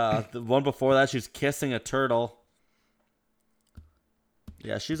 And the one before that, she's kissing a turtle.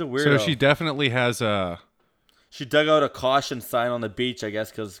 Yeah, she's a weirdo. So she definitely has a. She dug out a caution sign on the beach, I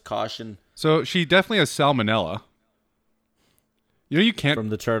guess, because caution So she definitely has salmonella. You know you can't. from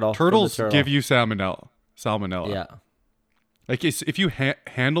the turtle. Turtles from the turtle. give you salmonella. Salmonella. Yeah. Like if you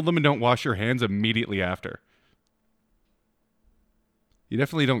handle them and don't wash your hands immediately after. You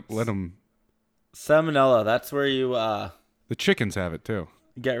definitely don't let them. Salmonella, that's where you The chickens have it too.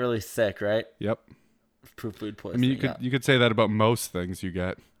 get really sick, right? Yep. Food I poisoning. mean, you could say that about most things you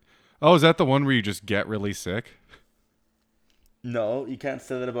get. Oh, is that the one where you just get really sick? No, you can't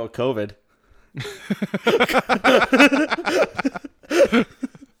say that about COVID.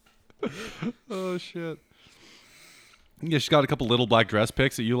 Oh shit. Yeah, she's got a couple little black dress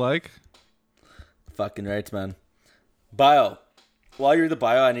pics that you like. Fucking rights, man. Bio. While you read the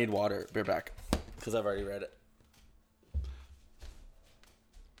bio, I need water. Bear back. Because I've already read it.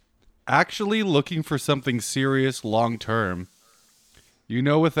 Actually looking for something serious long term.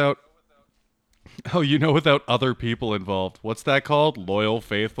 Without other people involved. What's that called? Loyal,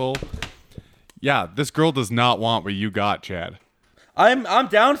 faithful. Yeah, this girl does not want what you got, Chad. I'm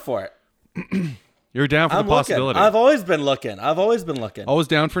down for it. You're down for I'm the looking. possibility. I've always been looking. Always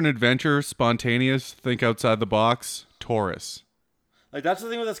down for an adventure, spontaneous, think outside the box, Taurus. Like, that's the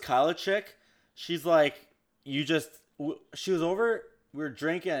thing with this Kyla chick. She's like, she was over, we were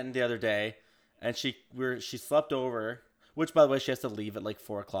drinking the other day, and she slept over, which, by the way, she has to leave at like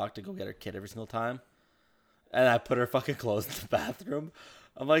 4 o'clock to go get her kid every single time. And I put her fucking clothes in the bathroom.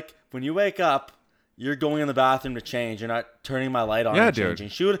 I'm like, when you wake up, you're going in the bathroom to change. You're not turning my light on and dude. changing.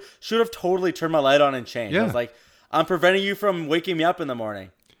 She would have totally turned my light on and changed. Yeah. I was like, I'm preventing you from waking me up in the morning.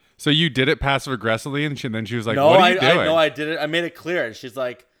 So you did it passive aggressively, and then she was like, No, "What are you doing?" I did it. I made it clear. And she's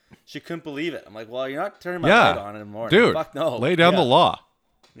like, she couldn't believe it. I'm like, well, you're not turning my Yeah, light on in the morning. dude, Fuck no. lay down the law.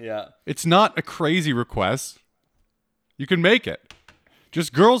 Yeah. It's not a crazy request. You can make it.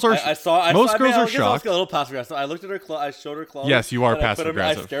 Just girls are. Most girls are shocked. I a little passive aggressive. I looked at her clothes. I showed her clothes. Yes, you are and I passive put 'em- I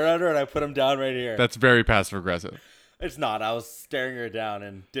aggressive. stared at her and I put them down right here. That's very passive aggressive. It's not. I was staring her down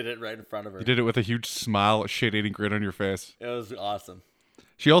and did it right in front of her. You did it with a huge smile, a shit-eating grin on your face. It was awesome.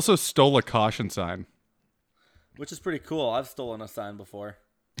 She also stole a caution sign. Which is pretty cool. I've stolen a sign before.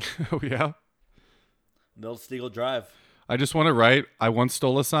 Oh yeah. Milsteagle Drive. I just want to write. I once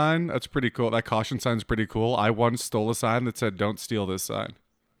stole a sign. That's pretty cool. That caution sign's pretty cool. I once stole a sign that said, "Don't steal this sign."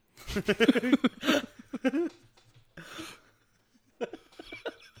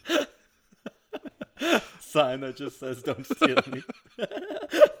 Sign that just says "Don't steal me."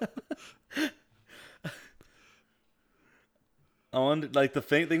 I wonder, like, the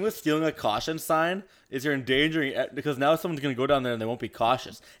thing with stealing a caution sign is you're endangering it because now someone's gonna go down there and they won't be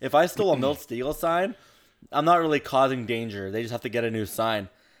cautious. If I stole a Milt Steele sign, I'm not really causing danger. They just have to get a new sign.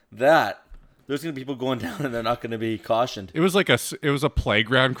 There's gonna be people going down and they're not gonna be cautioned. It was like it was a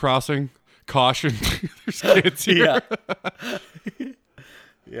playground crossing. Caution. There's kids here. Yeah.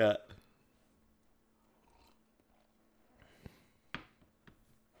 Yeah.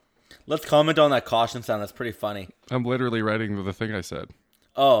 Let's comment on that caution sign. That's pretty funny. I'm literally writing the thing I said.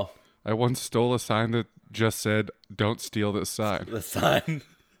 Oh, I once stole a sign that just said, "Don't steal this sign." the sign.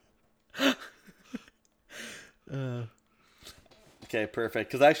 Okay, perfect.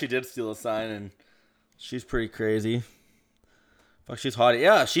 Because I actually did steal a sign, and she's pretty crazy. Fuck, she's hot.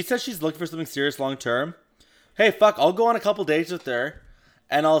 Yeah, she says she's looking for something serious long term, hey, fuck, I'll go on a couple dates with her,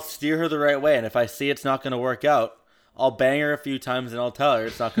 and I'll steer her the right way. And if I see it's not going to work out, I'll bang her a few times and I'll tell her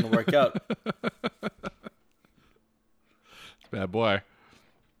it's not going to work out. Bad boy.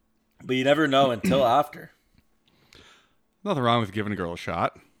 But you never know until after. Nothing wrong with giving a girl a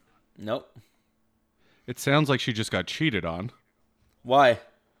shot. Nope. It sounds like she just got cheated on. Why?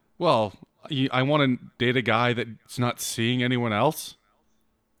 Well, I want to date a guy that's not seeing anyone else.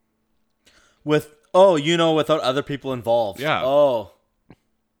 Without other people involved. Yeah. Oh.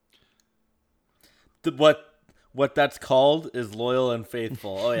 What that's called is loyal and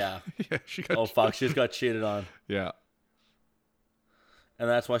faithful. Oh, yeah. Yeah, she got Oh, fuck. She's got cheated on. Yeah. And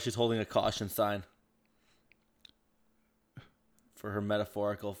that's why she's holding a caution sign. For her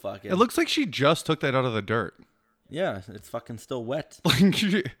metaphorical fucking... It looks like she just took that out of the dirt. Yeah, it's fucking still wet. Like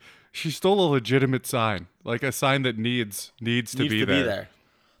she stole a legitimate sign. Like a sign that needs to be there.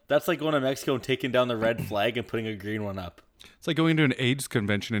 That's like going to Mexico and taking down the red flag and putting a green one up. It's like going to an AIDS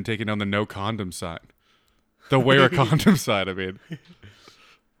convention and taking down the no condom sign. The wear a condom sign, I mean.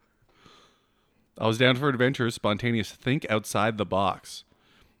 I was down for adventures, spontaneous, think outside the box.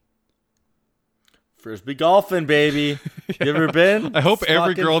 Frisbee golfing, baby. You ever been? I hope It's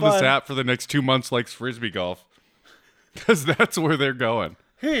every fucking girl in this fun. app for the next 2 months likes frisbee golf. Because that's where they're going.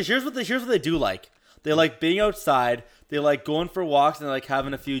 Here's what they do like. They like being outside. They like going for walks and they like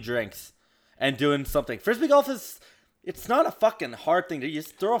having a few drinks and doing something. Frisbee golf it's not a fucking hard thing. You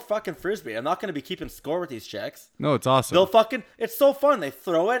just throw a fucking frisbee. I'm not going to be keeping score with these chicks. No, it's awesome. It's so fun. They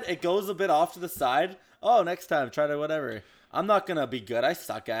throw it. It goes a bit off to the side. Oh, next time, try to whatever. I'm not going to be good. I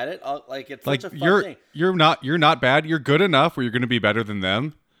suck at it. It's like such a fun thing. you're not bad. You're good enough where you're going to be better than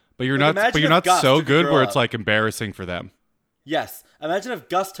them, but you're Like, not. imagine But you're if not Gus so took a good girl where it's out. like embarrassing for them. Yes. Imagine if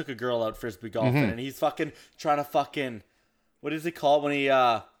Gus took a girl out frisbee golfing and he's fucking trying to fucking... What is it called when he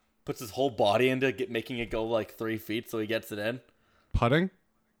puts his whole body into making it go like 3 feet so he gets it in? Putting?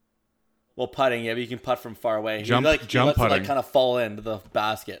 Well, putting, yeah, but you can putt from far away. Jump he lets it, putting. kind of fall into the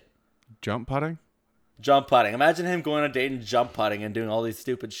basket. Jump putting? Jump putting. Imagine him going on a date and jump putting and doing all these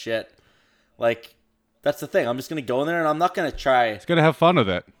stupid shit. Like, that's the thing. I'm just going to go in there and I'm not going to try. It's gonna have fun with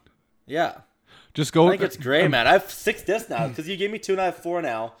it. Yeah. Just go. I think it's great, man. I have 6 discs now because you gave me 2 and I have 4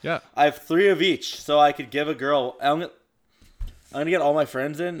 now. Yeah. I have 3 of each, so I could give a girl. I'm gonna get all my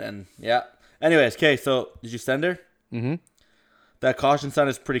friends in, and yeah. Anyways, okay. So did you send her? Mm-hmm. That caution sign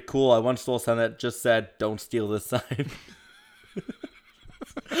is pretty cool. I once stole a sign that just said, "Don't steal this sign."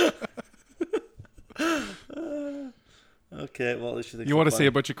 Okay. Well, she thinks You want to I'm say a funny.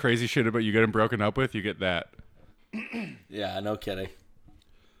 bunch of crazy shit about you getting broken up with? You get that. Yeah. No kidding.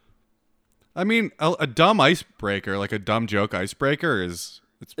 I mean, a dumb icebreaker, like a dumb joke icebreaker, it's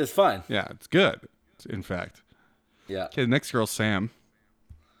It's fine. yeah, it's good. In fact. Yeah. Okay, the next girl's Sam.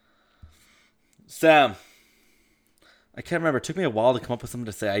 Sam. I can't remember. It took me a while to come up with something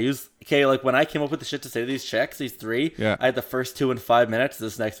to say. Like when I came up with the shit to say to these chicks, these 3, Yeah. I had the first 2 in 5 minutes.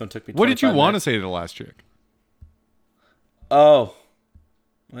 This next one took me 25 What did you want to minutes. say to the last chick? Oh.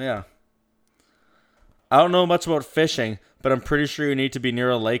 Well, yeah. I don't know much about fishing, but I'm pretty sure you need to be near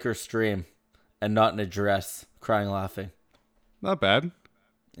a lake or stream and not in a dress, crying laughing. Not bad.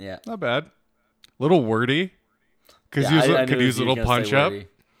 Yeah. Not bad. Little wordy. Could Yeah, I could knew use a you were little gonna punch say up. wordy.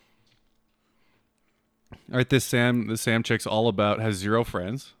 All right, this Sam chick's all about has 0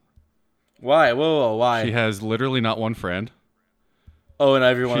 friends. Why? Whoa, why? She has literally not one friend. Oh, in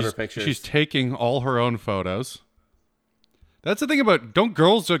every one of her pictures. She's taking all her own photos. That's the thing about, don't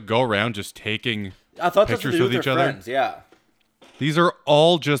girls just go around just taking I thought that's what pictures they do with with each their other? friends. Yeah. These are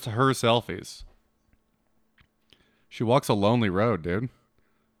all just her selfies. She walks a lonely road, dude.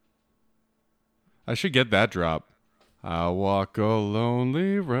 I should get that drop. I walk a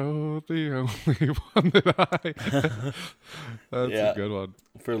lonely road, the only one that I... That's Yeah. a good one.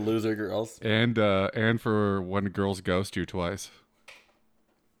 For loser girls. And for when girls ghost you twice.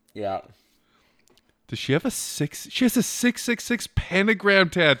 Yeah. Does she have She has a 666 pentagram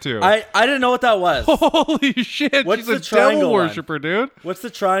tattoo. I didn't know what that was. Holy shit! What's She's the a triangle devil one? worshiper, dude. What's the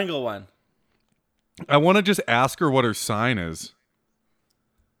triangle one? I want to just ask her what her sign is.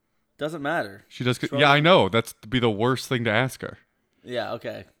 Doesn't matter. She does. What's wrong Yeah, I with- know. That's be the worst thing to ask her. Yeah,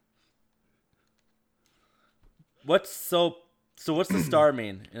 okay. So what's the star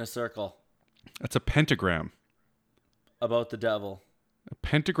mean in a circle That's a pentagram. about the devil? A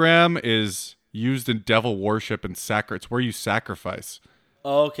pentagram is used in devil worship and It's where you sacrifice.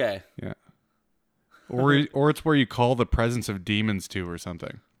 Oh, okay. Yeah. Or it's where you call the presence of demons to or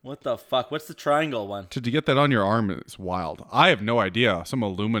something. What the fuck? What's the triangle one? To get that on your arm is wild. I have no idea. Some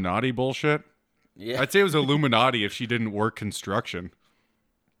Illuminati bullshit. Yeah. I'd say it was Illuminati if she didn't work construction.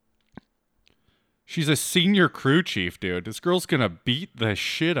 She's a senior crew chief, dude. This girl's gonna beat the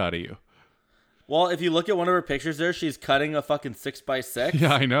shit out of you. Well, if you look at one of her pictures there, she's cutting a fucking 6x6.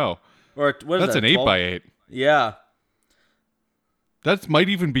 Yeah, I know. Or what is That's that? an 12? 8x8. Yeah. That might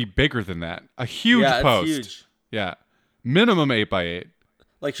even be bigger than that. A huge Yeah, it's post. huge. Yeah. Minimum 8x8.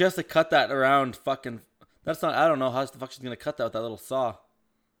 Like, she has to cut that around fucking... That's not... I don't know how the fuck she's going to cut that with that little saw.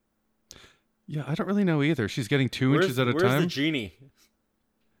 Yeah, I don't really know either. She's getting 2 inches at a Where's time. the genie?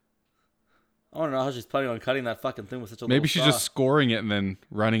 I don't know how she's planning on cutting that fucking thing with such a Maybe little she's saw. just scoring it and then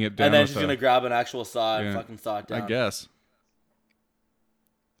running it down. And then with she's going to grab an actual saw and fucking saw it down. I guess.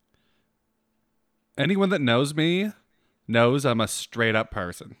 Anyone that knows me knows I'm a straight up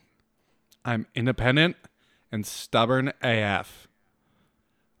person. I'm independent and stubborn AF.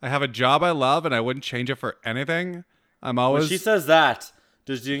 I have a job I love and I wouldn't change it for anything. I'm always... When she says that,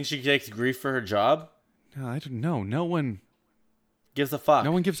 do you think she takes grief for her job? No, I don't know. No one Gives a fuck.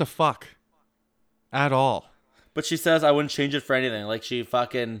 gives a fuck. At all. But she says I wouldn't change it for anything. Like she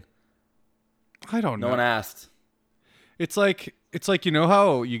fucking... I don't know. No one asked. It's like you know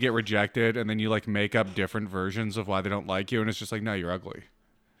how you get rejected and then you like make up different versions of why they don't like you and it's just like, no, you're ugly.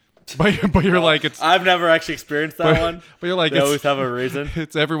 But you're like, it's... I've never actually experienced that one. But you're like, They always have a reason.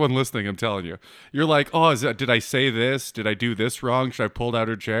 It's everyone listening, I'm telling you. You're like, oh, did I say this? Did I do this wrong? Should I pull out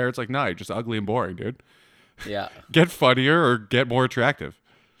her chair? It's like, no, you're just ugly and boring, dude. Yeah. Get funnier or get more attractive.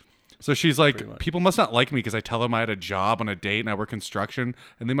 So she's like, people must not like me because I tell them I had a job on a date and I work construction,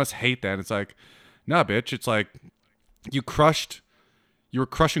 and they must hate that. It's like, nah, bitch. It's like you were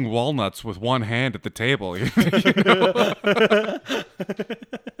crushing walnuts with one hand at the table. You know?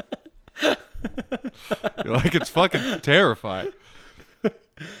 You're like, it's fucking terrifying.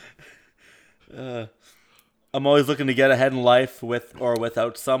 I'm always looking to get ahead in life with or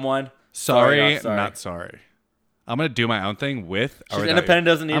without someone. Sorry, not sorry. not sorry. I'm gonna do my own thing with. Or She's without independent,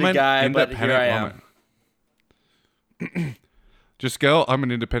 you. doesn't need I'm a an guy, but here independent I am. woman. Just go. I'm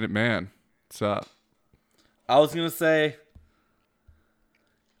an independent man. What's up? I was going to say...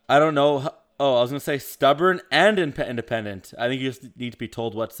 I don't know. I was going to say stubborn and independent. I think you just need to be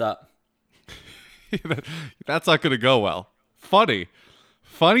told what's up. That's not gonna go well. Funny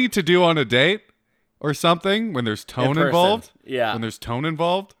to do on a date or something when there's tone person. involved. Yeah. When there's tone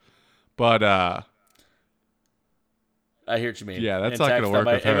involved, but I hear what you mean. Yeah, that's In not gonna text, work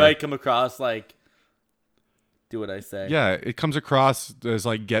with her. It might come across like, do what I say. yeah, it comes across as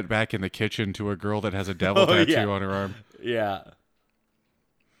like get back in the kitchen to a girl that has a devil tattoo yeah. on her arm. Yeah.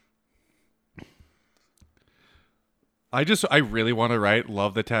 I really want to write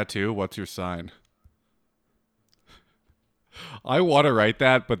love the tattoo. What's your sign? I want to write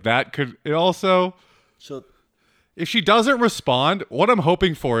that, but that could it also. She'll, If she doesn't respond, what I'm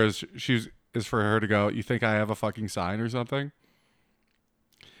hoping for is for her to go, you think I have a fucking sign or something?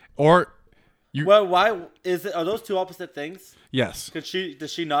 Or well, why is it? Are those two opposite things? yes. Does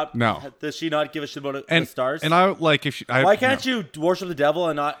she not? No. Does she not give a shit about And the stars? And I like if she, why can't you worship the devil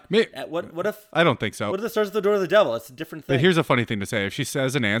and not? Me- What if? I don't think so. What if the stars at the door of the devil? It's a different thing. But here's a funny thing to say. If she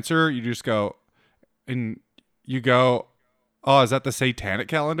says an answer, you just go and you go, "Oh, is that the satanic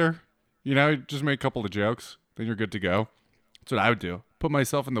calendar?" You know, just make a couple of jokes, then you're good to go. That's what I would do. Put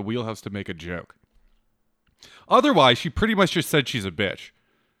myself in the wheelhouse to make a joke. Otherwise, she pretty much just said she's a bitch.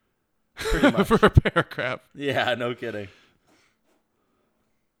 Pretty much. For a paragraph. Yeah, no kidding.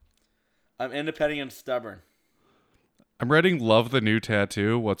 I'm independent and stubborn. I'm writing love the new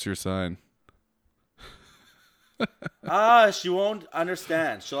tattoo. What's your sign? She won't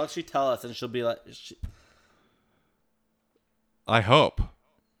understand. She'll actually tell us, and she'll be like, I hope.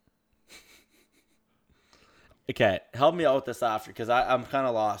 "Okay, help me out with this after, because I'm kind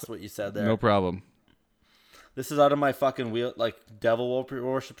of lost what you said there. No problem. This is out of my fucking wheel, like devil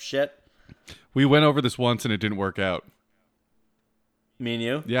worship shit. We went over this once and it didn't work out. Me and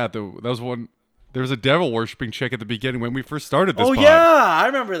you. Yeah, that was one. There was a devil worshipping chick at the beginning when we first started this Oh pod. yeah, I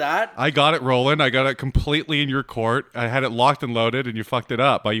remember that. I got it rolling. I got it completely in your court. I had it locked and loaded, and you fucked it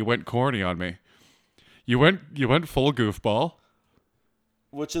up. But you went corny on me. You went full goofball.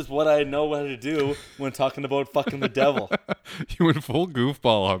 Which is what I know how to do when talking about fucking the devil. You went full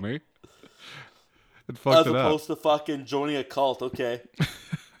goofball on me. And As fucked it up. opposed to fucking joining a cult, okay.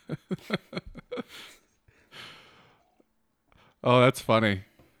 Oh, that's funny.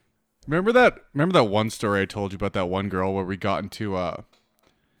 Remember that one story I told you about that one girl where we got into a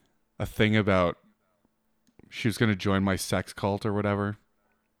thing about she was going to join my sex cult or whatever?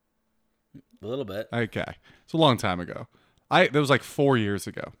 A little bit. Okay. It's a long time ago. That was like 4 years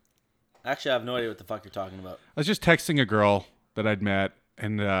ago. Actually, I have no idea what the fuck you're talking about. I was just texting a girl that I'd met,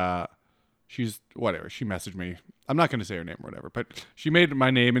 and she's whatever. She messaged me. I'm not going to say her name or whatever, but she made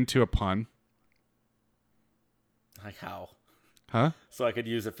my name into a pun. Like how? Huh? So I could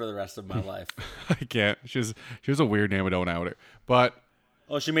use it for the rest of my life. I can't. She has a weird name. I don't know it. But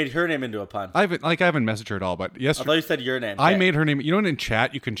Oh, she made her name into a pun. I haven't messaged her at all. But I yesterday thought you said your name. I Okay. made her name. You know, in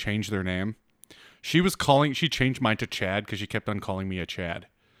chat you can change their name. She changed mine to Chad because she kept on calling me a Chad.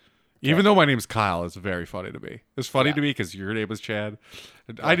 Even though my name's Kyle, it's very funny to me. It's funny to me because your name was Chad.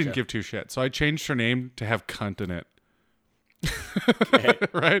 I didn't give two shits. So I changed her name to have cunt in it.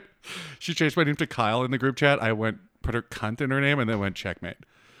 Right? She changed my name to Kyle in the group chat. I put her cunt in her name and then went checkmate.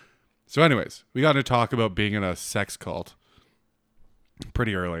 So anyways, we got to talk about being in a sex cult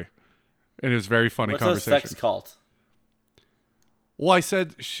pretty early. And it was a very funny What's conversation. a sex cult? Well, I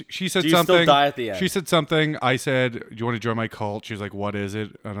said, she said Do you something. still die at the end? She said something. I said, do you want to join my cult? She was like, what is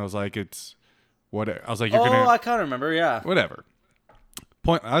it? And I was like, it's what? I was like, you're going I to, kind of remember. Yeah. whatever.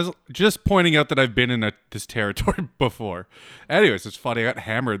 I was just pointing out that I've been in this territory before. Anyways, it's funny. I got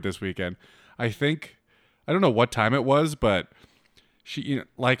hammered this weekend. I don't know what time it was, but I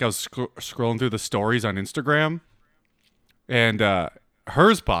was scrolling through the stories on Instagram and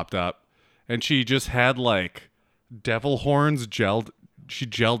hers popped up and she just had like devil horns she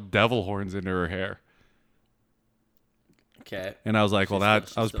gelled devil horns into her hair. Okay. And I was like, I was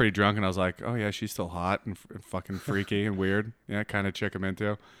still- pretty drunk and I was like, oh yeah, she's still hot and fucking freaky and weird. Yeah, kind of chick I'm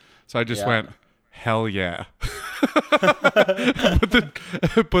into. So I just went, hell yeah.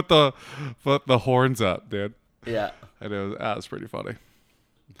 put the horns up, dude. Yeah. And that was pretty funny.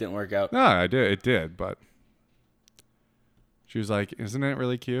 Didn't work out. No, it did, but she was like, isn't it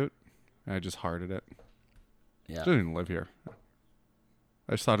really cute? And I just hearted it. Yeah. She doesn't even live here.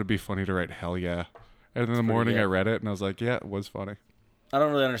 I just thought it'd be funny to write hell yeah. And in the morning good. I read it and I was like, yeah, it was funny. I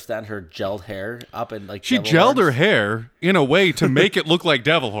don't really understand her gelled hair up in like. She devil gelled her horns. hair in a way to make it look like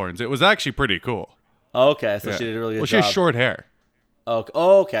devil horns. It was actually pretty cool. Oh, okay, so Yeah. she did a really good Well, she job. has short hair. Oh,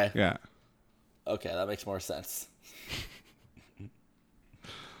 okay. Yeah. Okay, that makes more sense.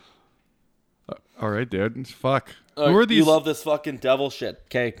 All right, dude. Fuck. Who Alright, are these? You love this fucking devil shit.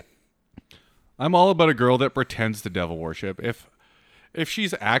 Okay. I'm all about a girl that pretends to devil worship. If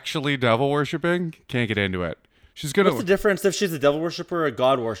she's actually devil worshiping, can't get into it. She's gonna. What's the difference if she's a devil worshiper or a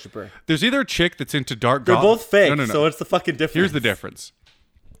god worshiper? There's either a chick that's into dark. They're both fake, No. so it's the fucking difference. Here's the difference.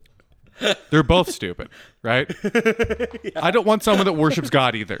 They're both stupid, right? I don't want someone that worships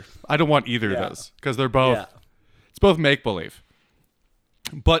God either. I don't want either of those because they're both. Yeah. It's both make believe.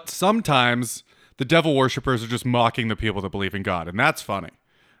 But sometimes the devil worshippers are just mocking the people that believe in God, and that's funny.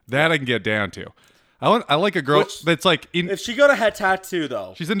 That I can get down to. I like a girl that's like If she got a tattoo,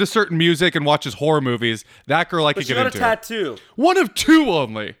 though. she's into certain music and watches horror movies. That girl I But could she get got a into. tattoo. One of two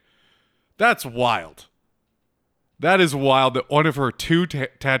only. That's wild. That is wild that one of her two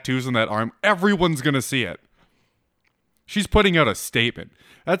tattoos on that arm, everyone's going to see it. She's putting out a statement.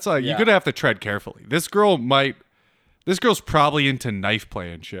 That's you're going to have to tread carefully. This girl's probably into knife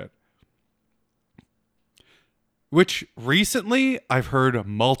play and shit. Which recently I've heard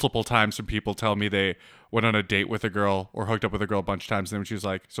multiple times from people tell me they went on a date with a girl or hooked up with a girl a bunch of times. And then she was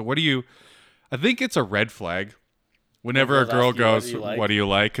like, so I think it's a red flag whenever a girl goes, what do you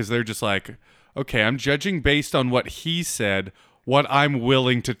like? Because they're just like, okay, I'm judging based on what he said, what I'm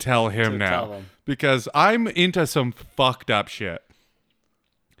willing to tell him now. tell him. Because I'm into some fucked up shit.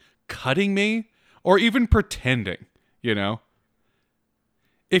 Cutting me or even pretending, you know?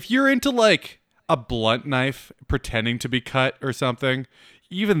 If you're into like a blunt knife pretending to be cut or something,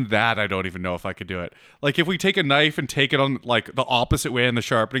 even that I don't even know if I could do it. Like if we take a knife and take it on like the opposite way in the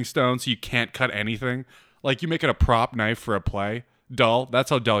sharpening stone so you can't cut anything, like you make it a prop knife for a play, dull, that's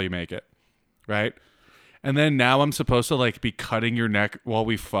how dull you make it, right? And then now I'm supposed to like be cutting your neck while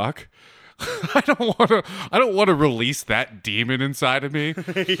we fuck. I don't want to release that demon inside of me.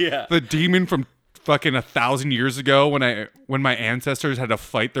 Yeah. The demon from fucking 1,000 years ago when my ancestors had to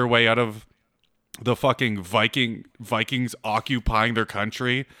fight their way out of the fucking Vikings occupying their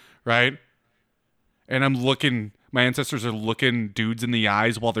country, right? And my ancestors are looking dudes in the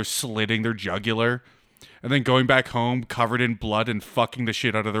eyes while they're slitting their jugular and then going back home covered in blood and fucking the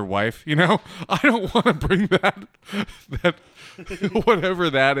shit out of their wife, you know? I don't want to bring that whatever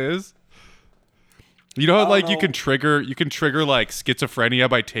that is. You know how like you can trigger like schizophrenia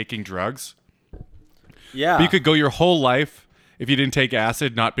by taking drugs? Yeah. But you could go your whole life if you didn't take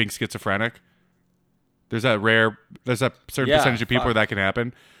acid not being schizophrenic. There's that certain percentage of people where that can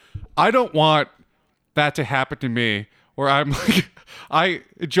happen. I don't want that to happen to me where I'm like, I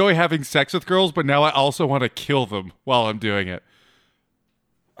enjoy having sex with girls, but now I also want to kill them while I'm doing it.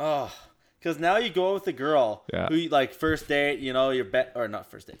 Oh, because now you go with the girl who you, like first date, you know, or not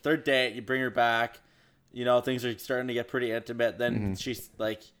first date, third date, you bring her back, you know, things are starting to get pretty intimate. Then she's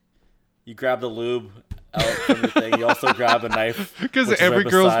like, you grab the lube out from the thing, you also grab a knife. Because which is every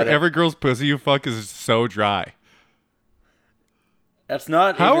right girl's beside it. every girl's pussy you fuck is so dry. That's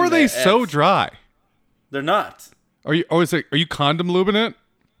not. How even are they the- so it's- dry? They're not. Are you? Oh, are you condom lubing it?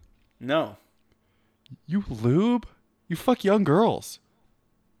 No. You lube? You fuck young girls.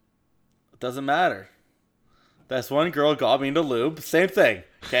 It doesn't matter. This one girl got me into lube. Same thing.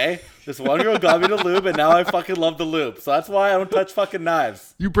 Okay? This one girl got me into lube, and now I fucking love the lube. So that's why I don't touch fucking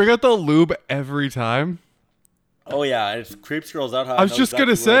knives. You bring out the lube every time. Oh, yeah. It creeps girls out how I was know just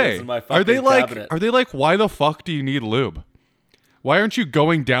exactly gonna where it is say, in my are they fucking like, cabinet. why the fuck do you need lube? Why aren't you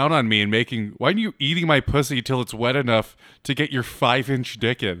going down on me and why aren't you eating my pussy till it's wet enough to get your 5-inch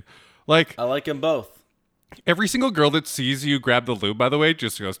dick in? Like, I like them both. every single girl that sees you grab the lube, by the way,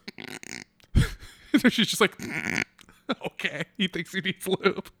 just goes, she's just like, okay, he thinks he needs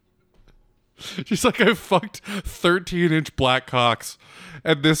lube. She's like, I fucked 13-inch black cocks,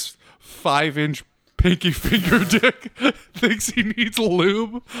 and this 5-inch pinky finger dick thinks he needs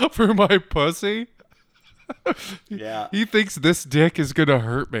lube for my pussy. Yeah. He thinks this dick is gonna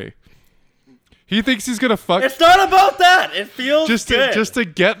hurt me. He thinks he's gonna fuck It's not about that. It feels just good. to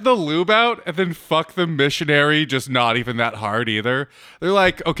get the lube out and then fuck the missionary. Just not even that hard either. They're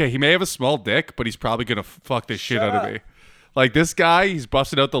like, okay, he may have a small dick, but he's probably gonna fuck the shit out of me. Like this guy, he's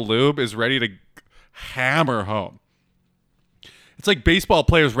busted out the lube, is ready to hammer home. It's like baseball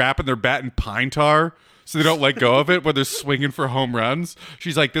players wrapping their bat in pine tar so they don't let go of it when they're swinging for home runs.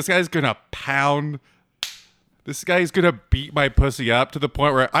 She's like, this guy's gonna pound. This guy's gonna beat my pussy up to the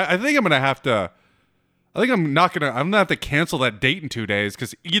point where I think I'm gonna have to. I'm gonna have to cancel that date in 2 days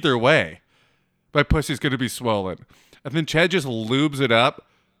because either way, my pussy's gonna be swollen. And then Chad just lubes it up,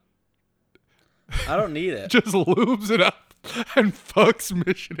 I don't need it. just lubes it up, and fucks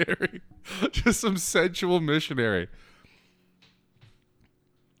missionary. Just some sensual missionary.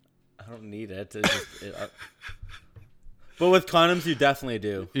 I don't need it. But with condoms, you definitely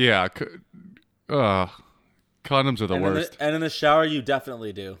do. Yeah. Condoms are the worst. And in the shower, you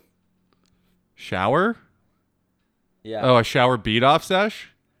definitely do. Shower? Yeah. Oh, a shower beat off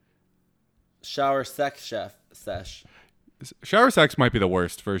sesh? Shower sesh. Shower sex might be the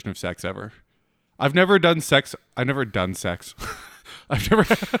worst version of sex ever. I've never done sex. I've never done sex. I've never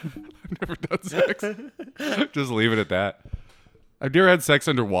done sex. Just leave it at that. I've never had sex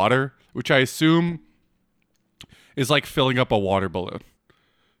underwater, which I assume is like filling up a water balloon.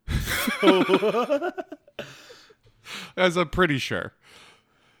 As I'm pretty sure.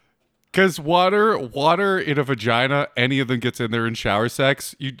 Because water in a vagina, any of them gets in there in shower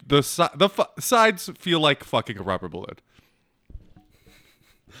sex, the sides feel like fucking a rubber balloon.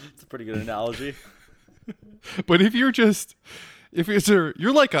 It's a pretty good analogy. But it's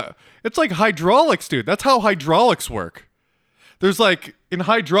like hydraulics, dude. That's how hydraulics work. There's like, in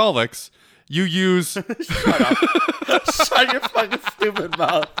hydraulics, you use... Shut your fucking stupid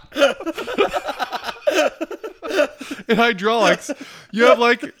mouth. In hydraulics, you have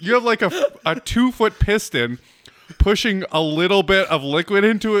like a 2-foot piston pushing a little bit of liquid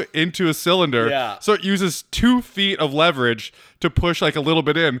into a cylinder. Yeah. So it uses 2 feet of leverage to push like a little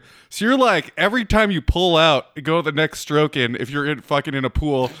bit in. So you're like, every time you pull out and go to the next stroke in, if you're fucking in a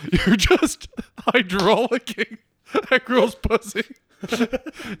pool, you're just hydraulicing that girl's pussy.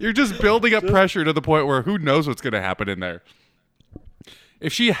 You're just building up pressure to the point where who knows what's going to happen in there.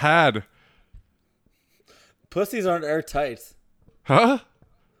 If she had... Pussies aren't airtight. Huh?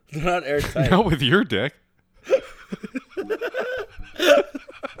 They're not airtight. Not with your dick.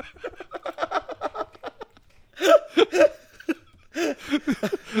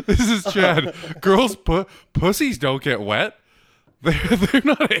 This is Chad. Girls' pussies don't get wet. They're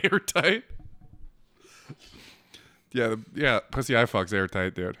not airtight. Yeah, pussy I fuck's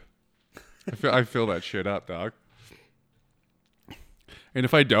airtight, dude. I fill that shit up, dog. And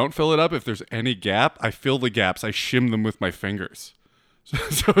if I don't fill it up, if there's any gap, I fill the gaps. I shim them with my fingers,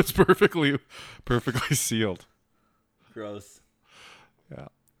 so it's perfectly sealed. Gross. Yeah.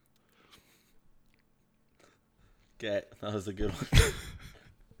 Okay, that was a good one.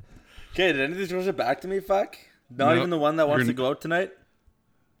 Okay, did any of these girls get back to me? Fuck. Not No, even the one that wants you're- to go out tonight?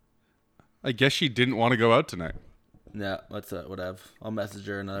 I guess she didn't want to go out tonight. Yeah, whatever. I'll message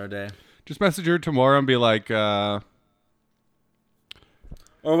her another day. Just message her tomorrow and be like, Or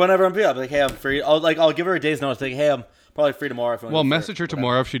whenever I'm free, I'll be like, hey, I'm free. I'll give her a day's notice. Like, hey, I'm probably free tomorrow. If you want well, to message her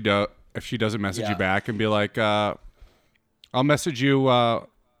tomorrow if she doesn't message you Yeah. back and be like, I'll message you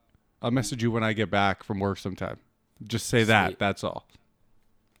when I get back from work sometime. Just say that. Sweet. That's all.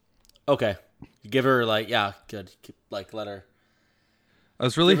 Okay. Give her, good. Let her. I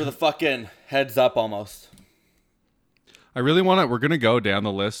was really, Give her the fucking heads up almost. I really want to. We're gonna go down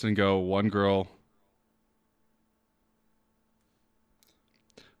the list and go one girl,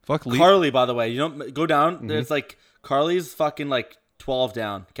 Fuck Lee. Carly, by the way, you don't go down. There's like Carly's fucking like 12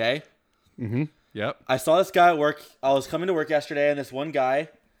 down. Okay. Yep. I saw this guy at work. I was coming to work yesterday, and this one guy,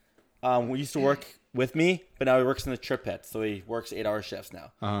 who used to work with me, but now he works in the trip pit, so he works 8-hour shifts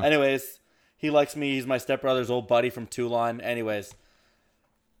now. Anyways, he likes me. He's my stepbrother's old buddy from Toulon. Anyways,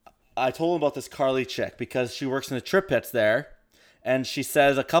 I told him about this Carly chick because she works in the trip pits there, and she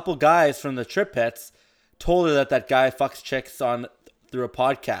says a couple guys from the trip pits told her that guy fucks chicks on through a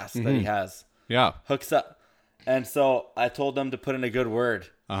podcast that he has. Yeah. Hooks up. And so I told them to put in a good word.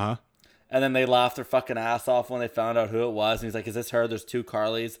 Uh-huh. And then they laughed their fucking ass off when they found out who it was. And he's like, is this her? There's 2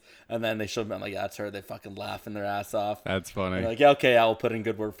 Carlys. And then they showed me, I'm like, yeah, it's her. They fucking laughing their ass off. That's funny. And they're like, yeah, okay, I will put in a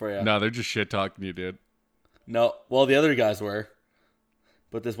good word for you. No, they're just shit talking you, dude. No. Well, the other guys were.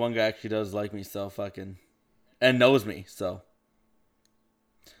 But this one guy actually does like me, so fucking. And knows me, so.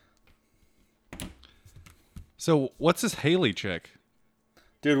 So, what's this Haley chick?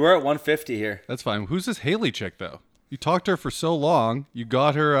 Dude, we're at 150 here. That's fine. Who's this Haley chick, though? You talked to her for so long. You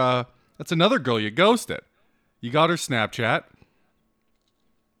got her, that's another girl you ghosted. You got her Snapchat.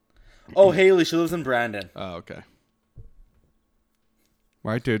 Oh, Haley, she lives in Brandon. Oh, okay.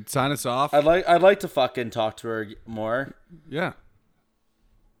 All right, dude. Sign us off. I'd like to fucking talk to her more. Yeah.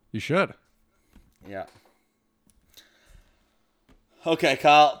 You should. Yeah. Okay,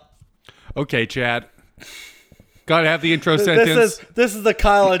 Kyle. Okay, Chad. Gotta have the intro sentence. This is the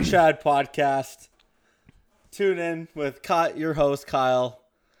Kyle and Chad podcast. Tune in with your host Kyle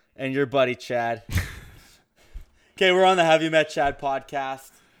and your buddy Chad. Okay, we're on the Have You Met Chad podcast.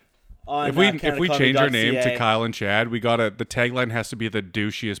 On If we change our name to CanadaComedy.ca. Kyle and Chad, the tagline has to be the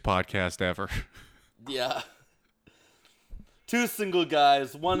douchiest podcast ever. Yeah. 2 single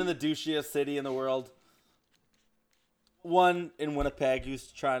guys, one in the douchiest city in the world. One in Winnipeg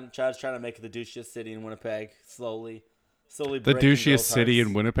who's Chad's trying to make it the douchiest city in Winnipeg. Slowly The breaking douchiest girls' city hearts.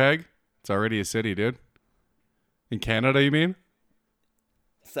 in Winnipeg? It's already a city, dude. In Canada, you mean?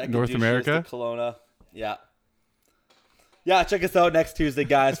 Second North douchiest America? to Kelowna. Yeah. Yeah, check us out next Tuesday,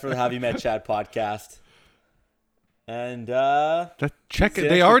 guys, for the Have You Met Chad podcast. And Check it. See, They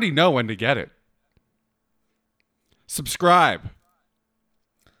that's already know when to get it. Subscribe.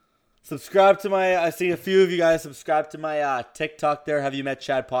 subscribe to I see a few of you guys subscribe to my TikTok there, Have You Met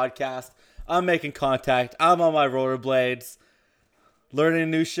Chad podcast. I'm making contact. I'm on my rollerblades.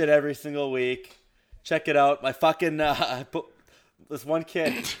 Learning new shit every single week. Check it out. My fucking this one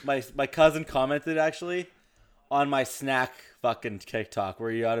kid, my cousin commented actually on my snack fucking TikTok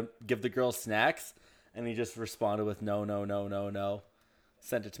where you gotta give the girls snacks, and he just responded with no.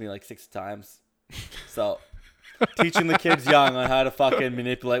 Sent it to me like 6 times. So teaching the kids young on how to fucking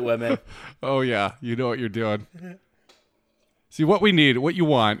manipulate women. Oh, yeah. You know what you're doing. See, what you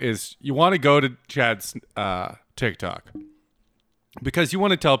want to go to Chad's TikTok. Because you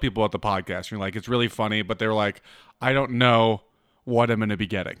want to tell people about the podcast. You're like, it's really funny, but they're like, I don't know what I'm going to be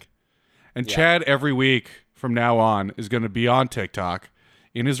getting. And Yeah. Chad, every week from now on, is going to be on TikTok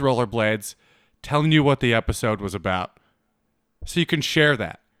in his rollerblades telling you what the episode was about. So you can share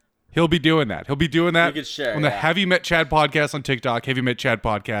that. He'll be doing that. You can share, on the yeah. Have You Met Chad podcast on TikTok, Have You Met Chad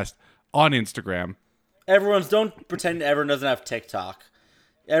podcast on Instagram. Don't pretend everyone doesn't have TikTok.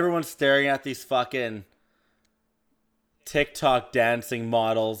 Everyone's staring at these fucking TikTok dancing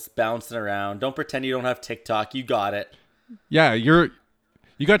models bouncing around. Don't pretend you don't have TikTok. You got it. Yeah, you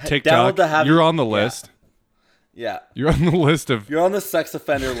got TikTok. Download the Have You're You- on the yeah. list. Yeah. You're on the list of. You're on the sex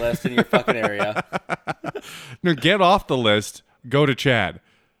offender list in your fucking area. No, get off the list. Go to Chad.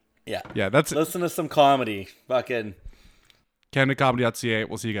 Yeah. Yeah, that's Listen to some comedy. Fucking. CanadaComedy.ca.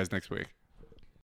 We'll see you guys next week.